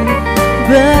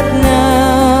 But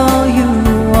now you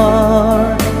are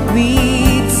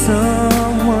with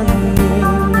someone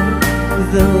new,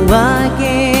 though I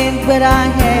can't, but I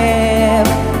have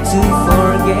to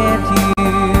forget you.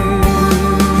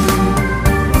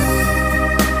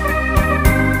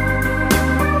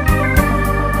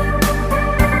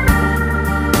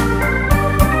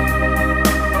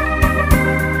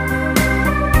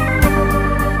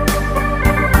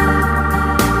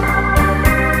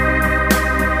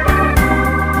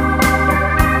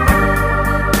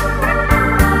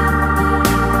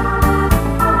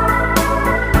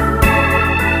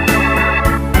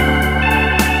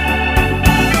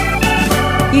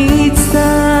 Each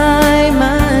time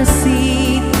I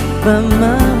sit by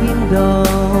my window,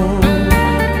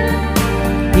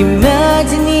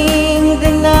 imagining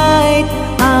the night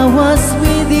I was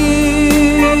with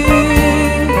you,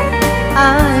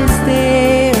 I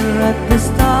stare at the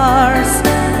stars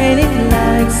and it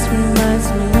reminds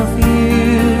me of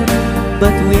you.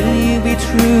 But will you be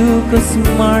true? 'Cause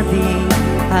Mardy,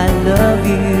 I love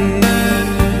you.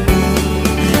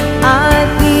 I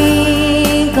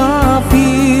think of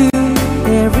you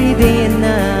every day and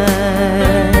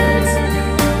night,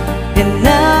 and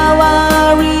now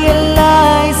I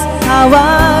realize how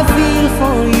I feel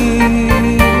for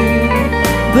you.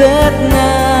 But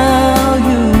now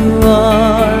you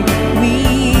are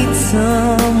with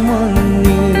someone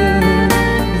new,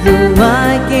 though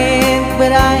I can't,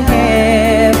 but I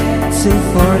have to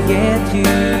forget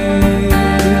you.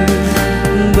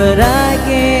 but I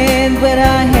can't, but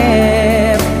I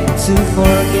have to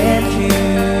forget you.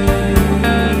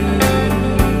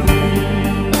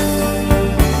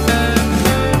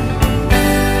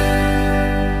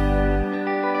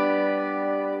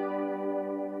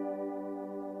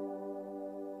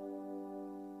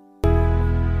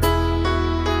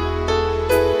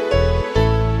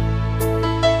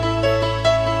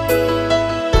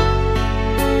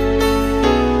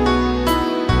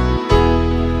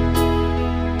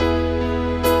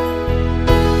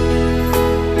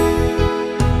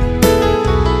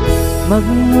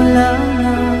 Magmula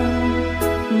na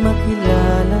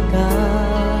makilala ka,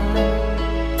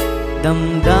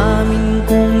 damdamin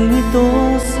kong ito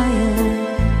sa'yo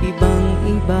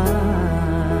ibang-iba.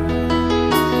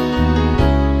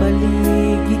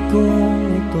 Paligid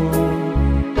kong ito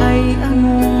ay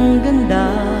anong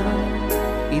ganda.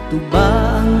 Ito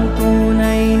ba ang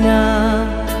tunay na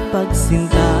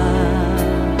pagsinta?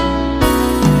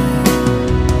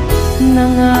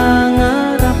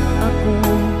 Nangangarap ako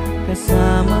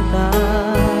kasama ka,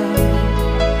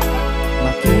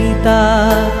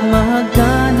 makita at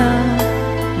mahagana,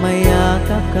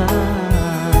 mayakap ka,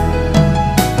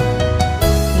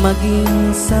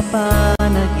 maging sa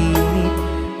panaginip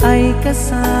ay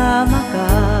kasama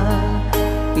ka.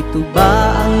 Ito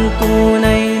ba ang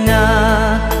tunay na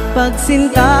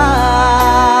pagsinta?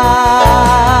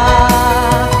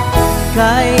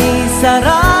 Kay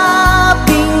sarap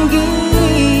pinggin,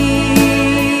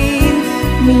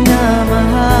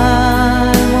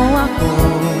 minamahal mo ako,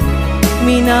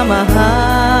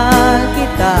 minamahal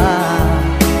kita.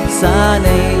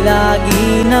 Sana'y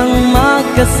lagi nang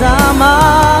magkasama,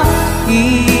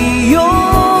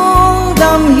 iyong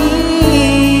damhin,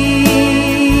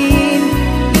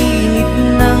 init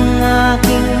ng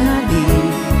aking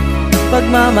halik,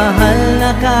 pagmamahal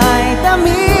na kay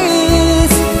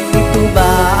tamis. Ito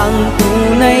ba ang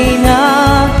tunay na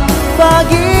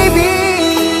pag-ibig?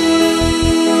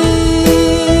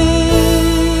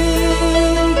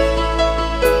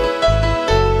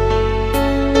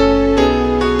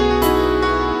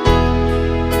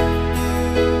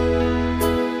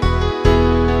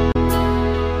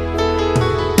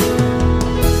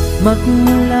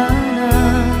 Magmula na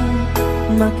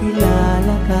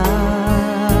makilala ka,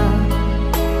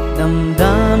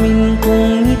 damdamin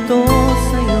kong ito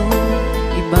sa'yo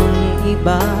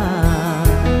ibang-iba.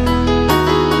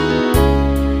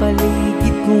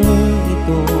 Paligid kong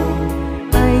ito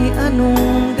ay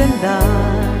anong ganda.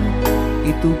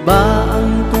 Ito ba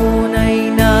ang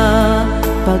tunay na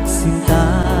pagsinta?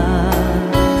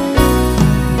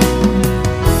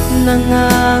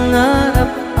 Nangangarap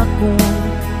akong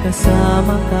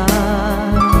kasama ka,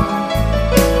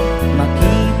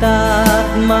 makita at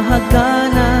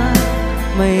mahagana,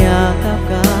 mayakap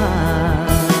ka,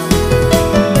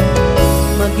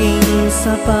 maging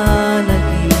sa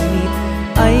panaginip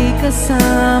ay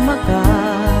kasama ka.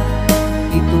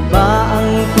 Ito ba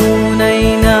ang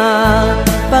tunay na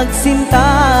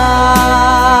pagsinta?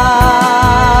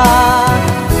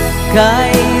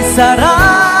 Kay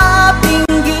sarap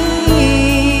pinggin,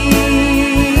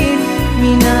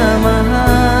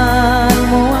 minamahal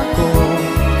mo ako,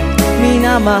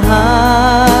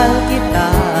 minamahal kita.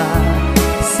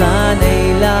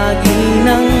 Sana'y lagi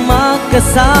nang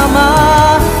magkasama,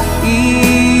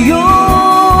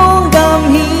 iyong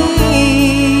damhin,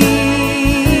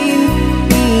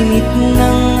 init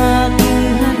ng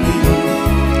aking halik,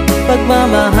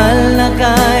 pagmamahal na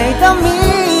kay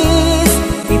tamis.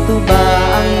 Ito ba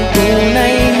ang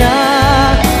tunay na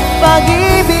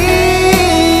pag-ibig?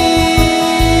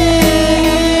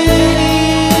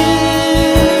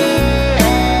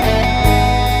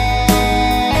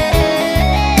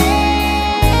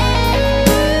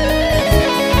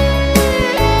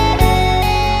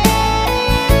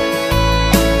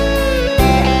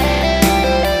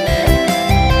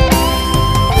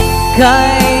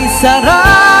 Kay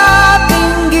sarap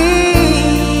pinggin,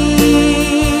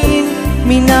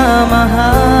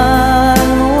 minamahal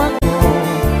mo ako,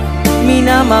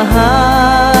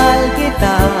 minamahal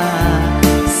kita.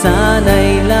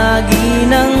 Sana'y lagi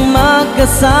nang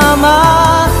magkasama,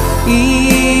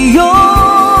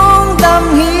 iyong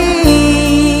damhin,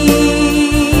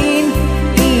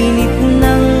 init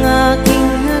ng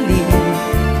aking halik,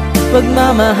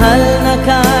 pagmamahal na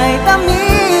kay tamis.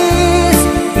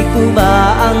 Ito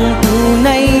ba ang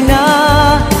tunay na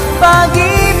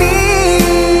pag-ibig?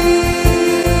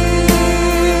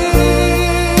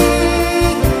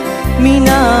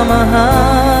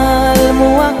 Minamahal mo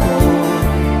ako,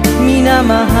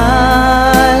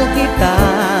 minamahal kita.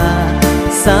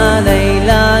 Sana'y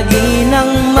lagi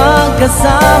nang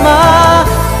magkasama,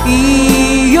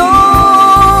 iyo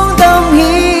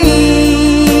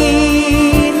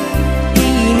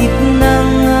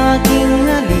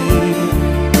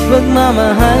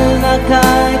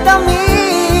kay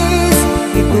tamis.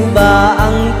 Ito ba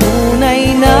ang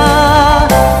tunay na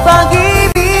pag-ibig?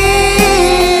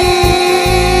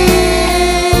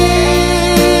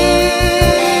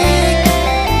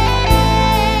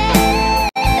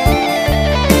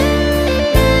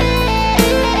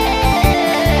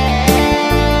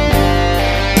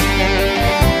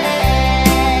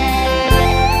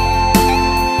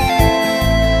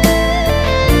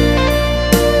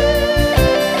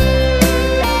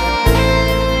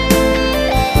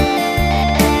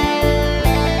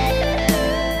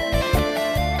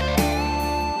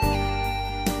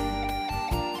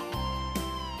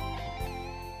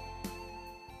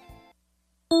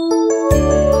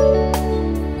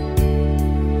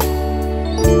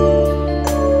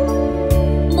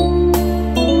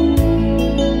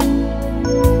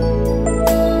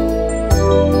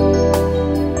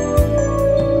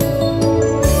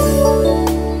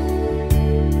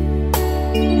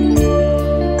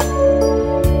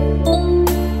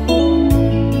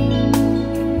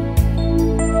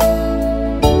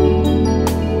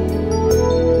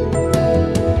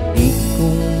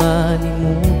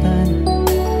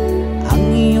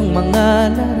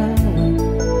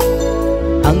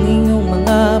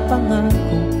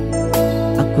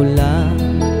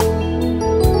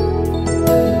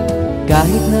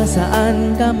 Kahit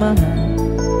nasaan ka man,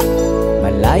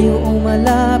 malayo o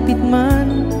malapit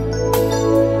man,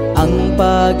 ang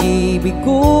pag-ibig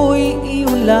ko'y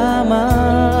iyong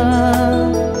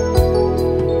lamang.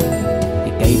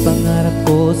 Ika'y pangarap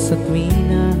ko sa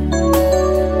tuwina,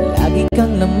 lagi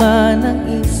kang laman ng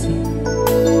isip.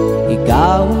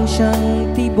 Ikaw ang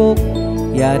siyang tibok,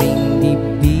 yaring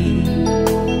dibdib.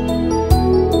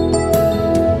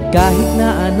 Kahit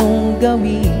na anong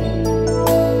gawin,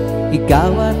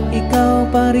 ikaw at ikaw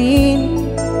pa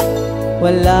rin.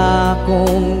 Wala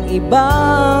akong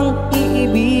ibang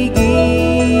iibigin.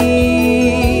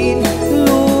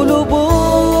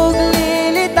 Lulubog,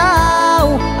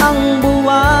 lilitaw ang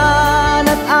buwan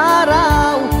at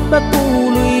araw,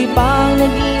 patuloy pang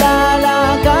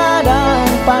naglalakad ang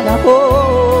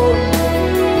panahon.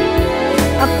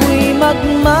 Ako'y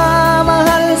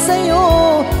magmamahal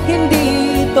sa'yo,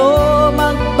 hindi ito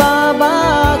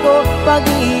magbabago.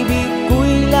 Pag-ibig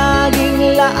ko'y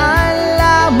laging laan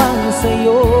lamang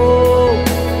sa'yo.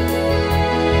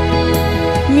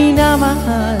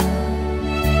 Minamahal,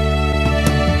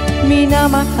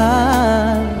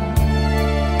 minamahal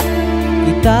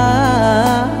kita.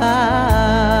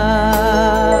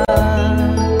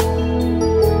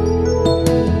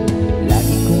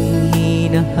 Lagi kong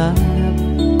hinahanap,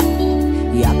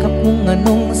 yakap mong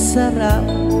anong sarap,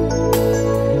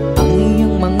 ang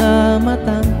iyong mga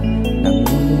matang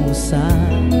nangungusap.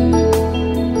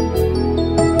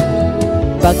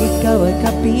 Pag ikaw ay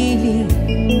kapiling,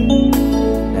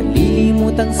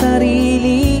 nalilimot ang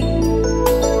sarili.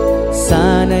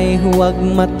 Sana'y huwag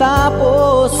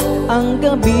matapos ang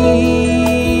gabi.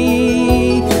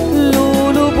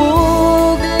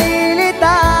 Lulubog,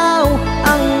 lilitaw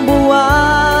ang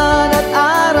buwan at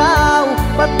araw,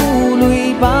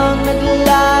 patuloy bang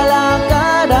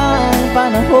naglalakad ang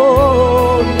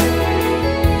panahon.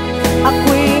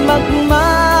 Ako'y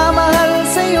magmamahal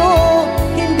sa'yo,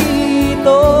 hindi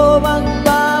ito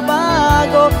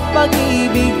magbabago.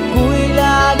 Pag-ibig ko'y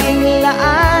laging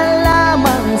laan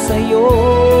lamang sa'yo.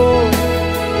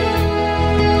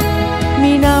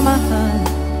 Minamahal,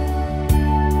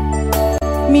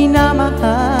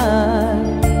 minamahal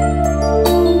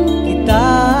kita.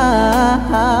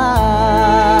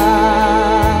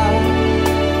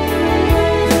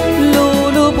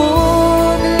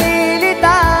 Lulubog,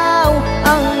 lilitaw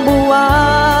ang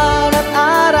buwan at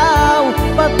araw,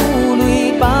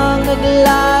 patuloy pang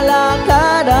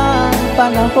naglalakad ang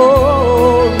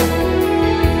panahon.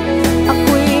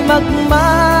 Ako'y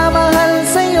magmamahal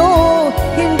sa'yo,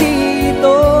 hindi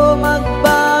ito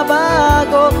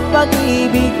magbabago.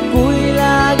 Pag-ibig ko'y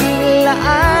laging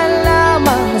laan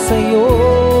lamang sa'yo.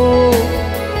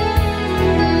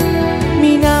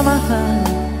 Minamahal,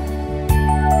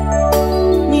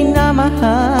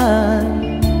 minamahal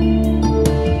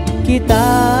kita.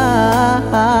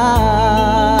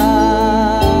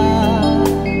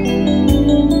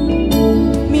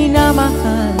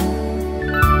 Minamahal,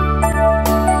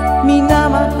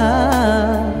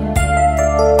 minamahal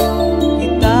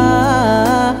kita.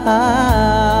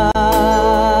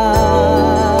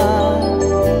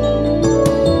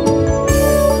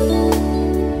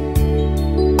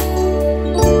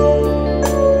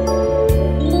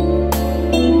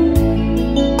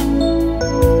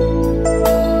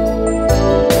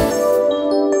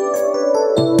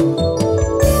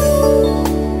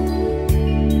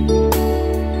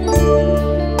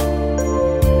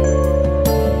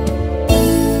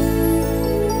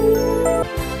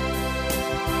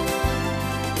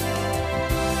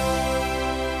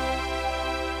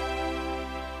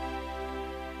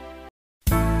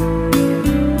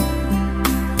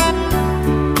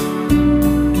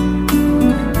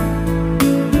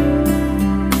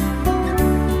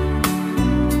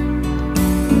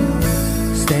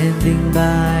 standing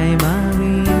by my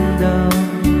window,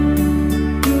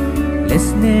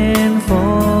 listening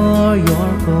for your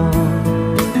call.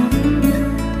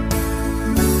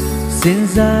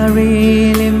 Since I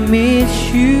really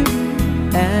miss you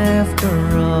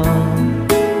after all,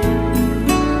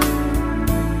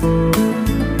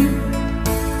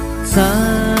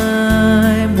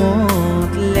 time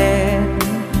won't let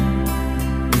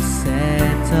me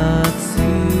settle to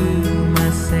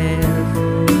myself.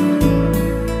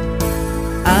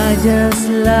 I just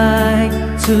like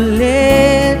to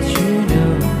let you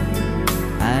know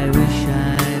I wish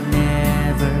I'd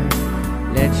never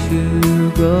let you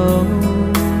go.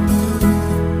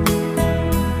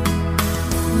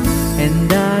 And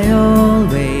I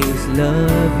always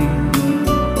love you.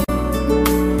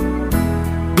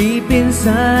 Deep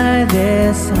inside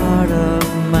this heart of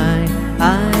mine,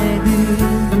 I do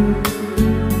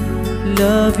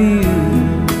love you.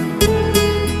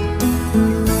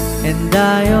 And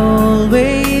I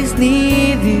always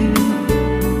need you.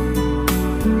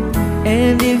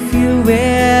 And if you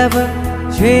ever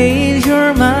change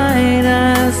your mind,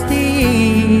 I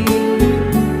still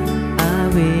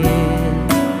will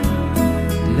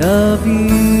love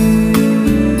you.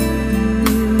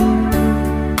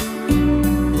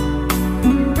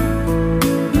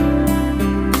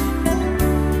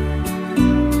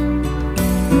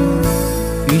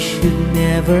 You should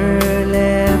never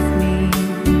left me.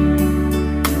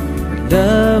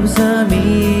 Love's a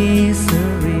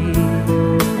misery.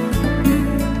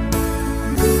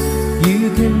 You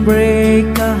can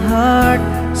break a heart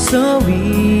so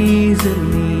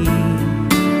easily.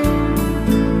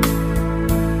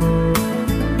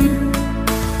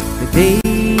 The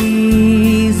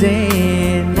days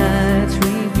and nights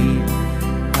reveal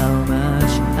how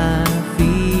much I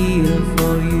feel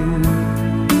for you.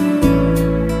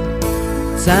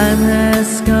 Time has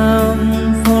come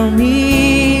for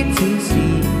me to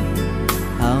see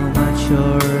how much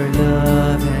your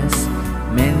love has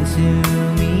meant to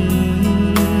me.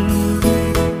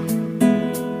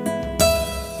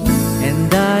 And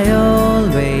I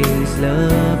always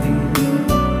love you.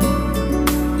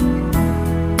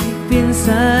 Deep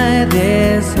inside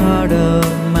this heart of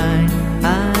mine,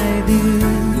 I do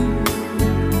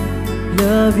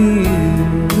love you.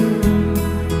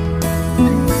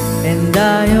 And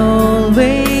I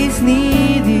always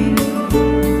need you.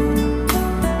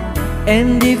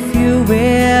 And if you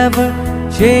ever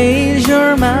change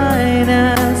your mind,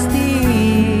 I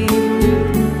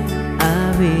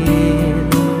will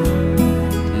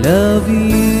love you.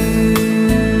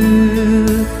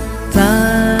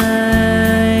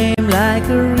 Time like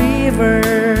a river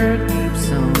keeps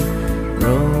on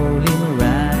rolling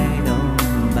right on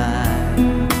by.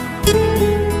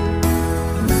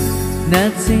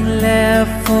 Nothing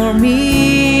left for me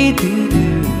to do,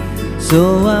 so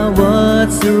I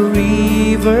watch the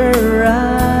river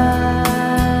rise.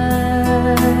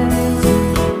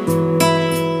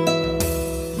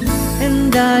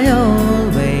 And I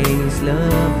always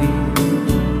love you.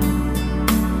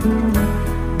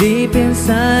 Deep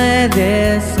inside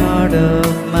this heart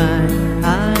of mine,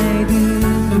 I do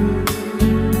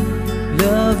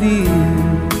love you.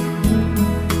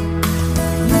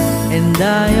 And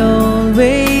I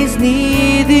always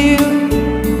need you.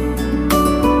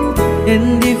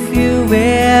 And if you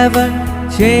ever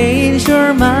change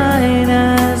your mind, I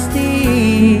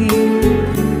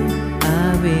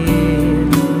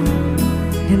will.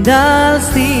 And I'll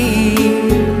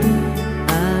still,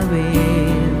 I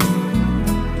will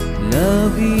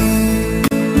love you.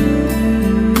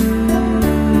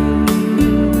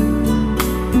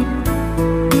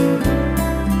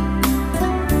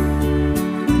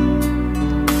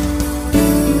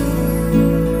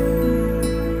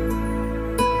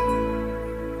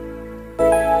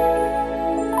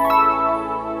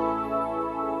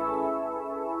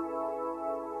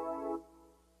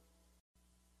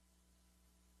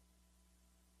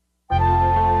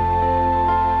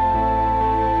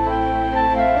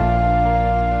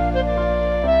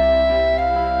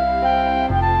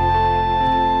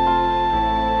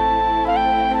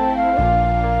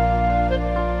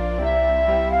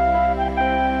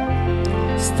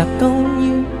 Stuck on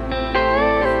you.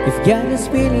 You've got this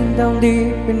feeling down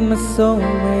deep in my soul,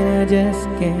 and I just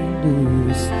can't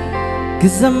lose.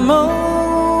 'Cause I'm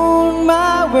on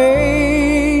my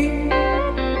way.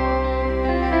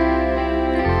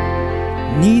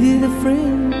 Needed a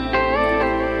friend,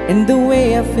 and the way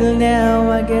I feel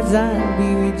now, I guess I'll be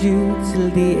with you till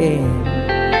the end.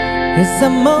 'Cause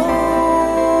I'm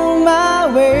on my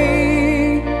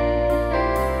way.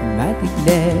 Might be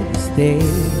glad to stay.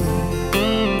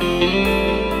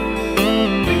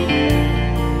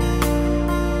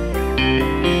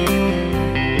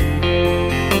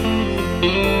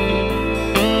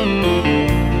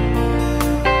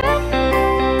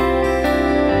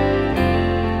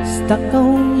 stuck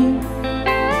on you.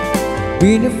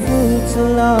 Been a fool so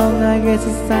long, I guess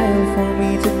it's time for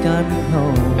me to come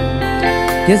home.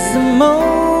 Guess I'm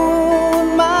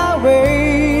on my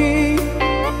way.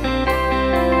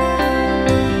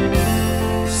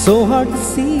 So hard to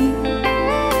see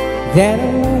that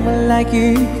a woman like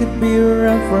you could be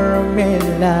rough for a man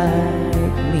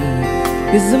like me.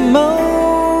 Guess I'm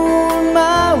on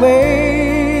my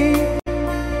way.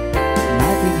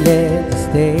 Might be glad to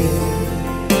stay.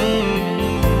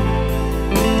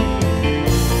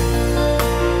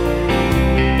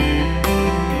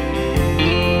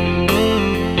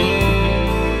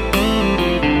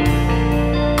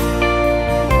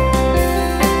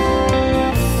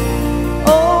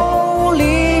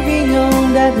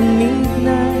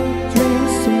 Midnight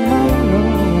dreams tomorrow,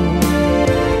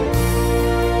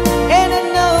 and I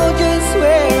know just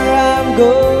where I'm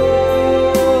going.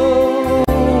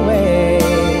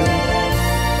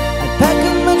 I pack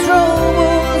up my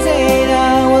troubles and I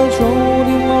will throw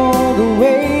them all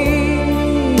away.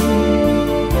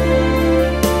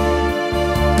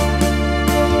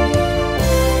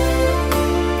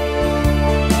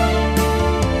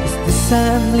 It's this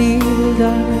time, little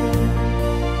darling,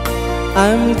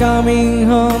 I'm coming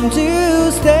home to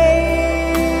stay.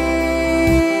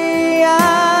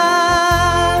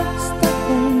 I'm stuck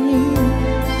on you.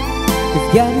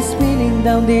 You've got me spinning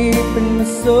down deep in my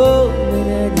soul, and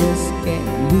I just can't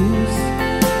lose.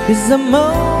 'Cause I'm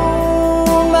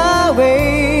on my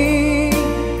way.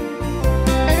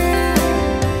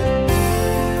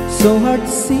 So hard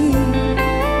to see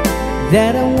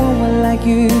that a woman like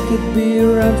you could be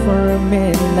around for a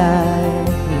man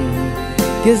like me.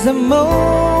 'Cause I'm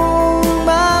on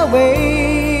my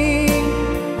way.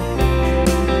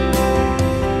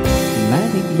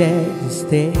 Mighty glad to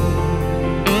stay.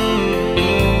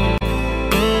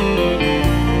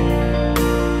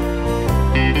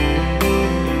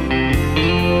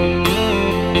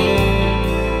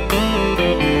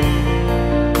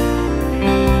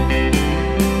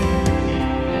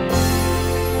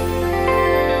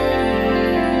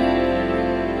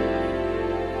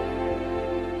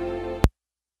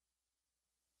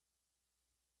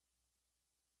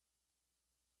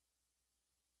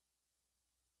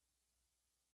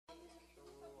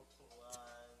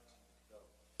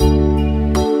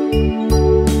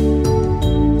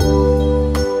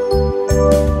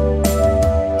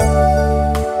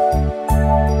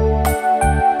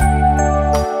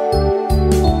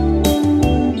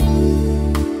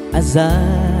 As I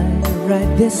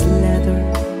write this letter,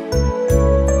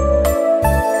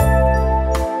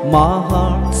 my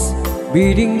heart's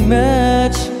beating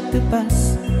much too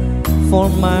fast for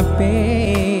my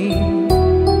pain.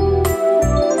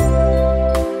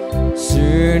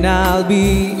 Soon I'll be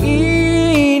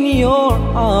in your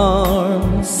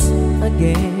arms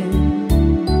again.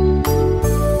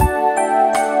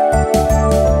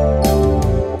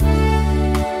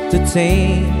 Today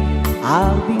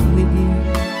I'll be with you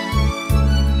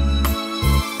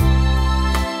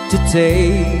to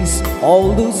taste all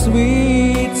those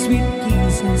sweet, sweet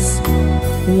kisses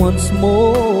once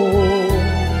more.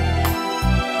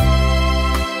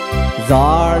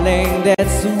 Darling,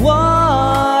 that's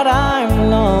what I'm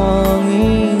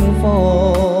longing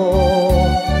for.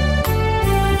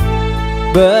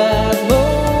 But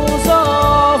most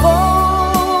of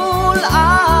all,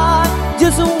 I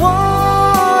just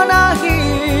wanna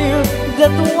hear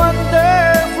that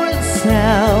wonderful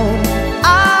sound.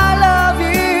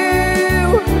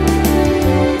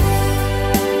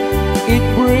 It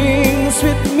brings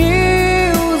sweet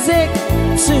music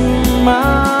to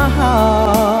my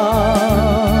heart.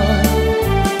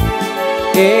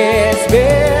 It's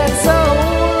been so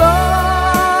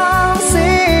long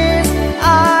since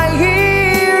I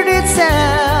heard it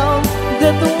sound,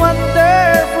 that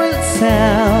wonderful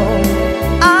sound.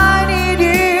 I need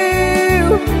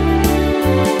you,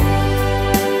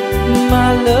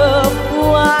 my love.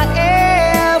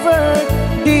 Whatever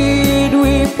did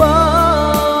we part?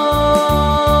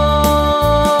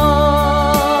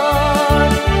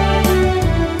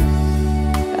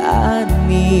 I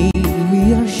need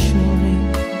reassuring.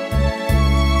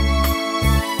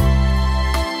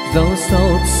 Those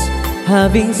thoughts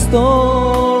having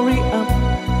story up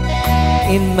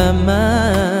in my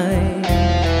mind.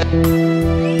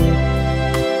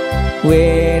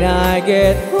 When I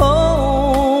get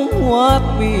home, what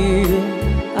will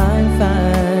I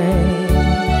find?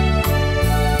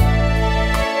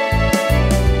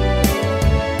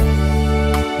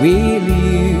 Will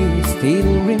you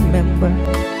still remember?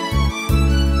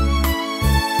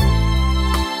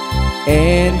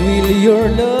 And will your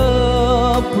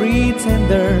love be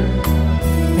tender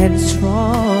and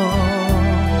strong?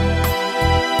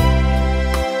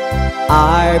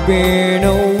 I've been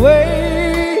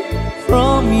away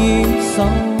from you so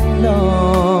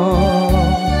long.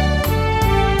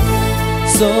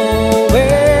 So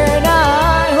when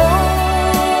I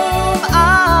home,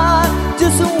 I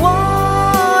just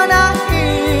wanna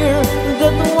hear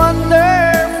that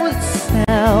wonderful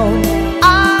sound. I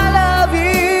love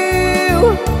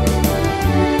you.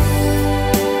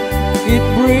 It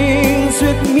brings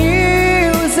sweet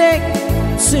music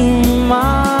to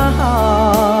my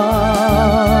heart.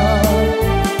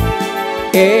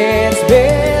 It's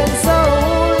been so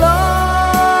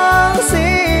long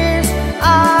since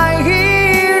I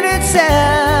hear that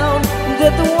sound,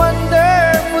 that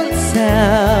wonderful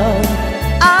sound.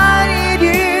 I need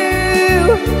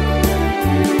you,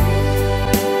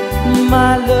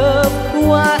 my love,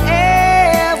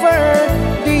 whatever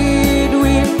did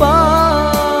we part.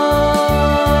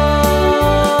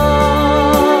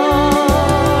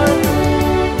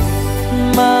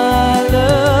 My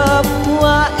love,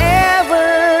 whatever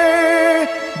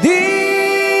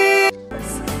did.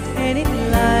 And it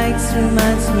likes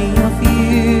reminds me of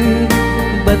you.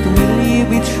 But will you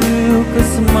be true?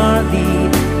 'Cause Mardy,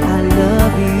 I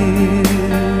love you.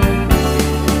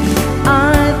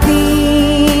 I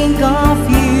think of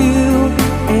you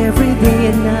every day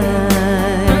and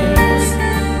night.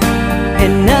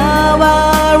 And now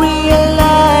I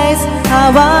realize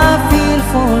how I feel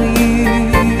for you.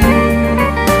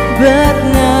 But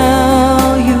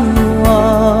now you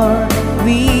are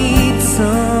with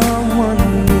someone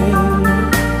new.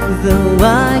 Though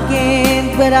I can't,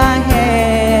 but I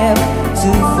have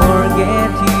to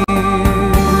forget you.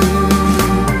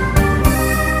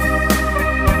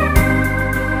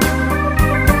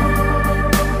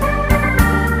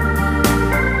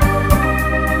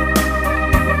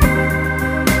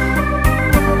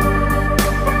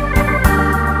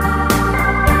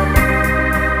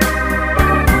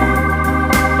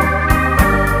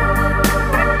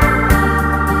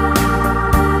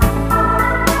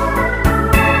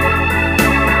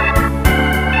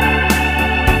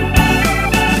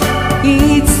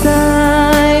 Each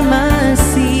time I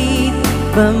sit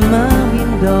by my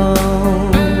window,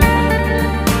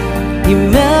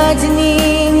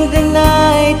 imagining the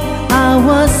night I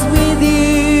was with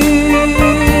you,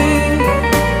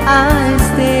 I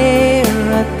stare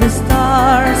at the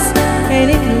stars and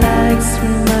it likes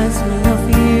reminds me of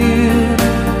you.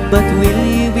 But will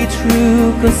you be true?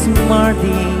 'Cause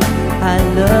Mardy, I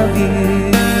love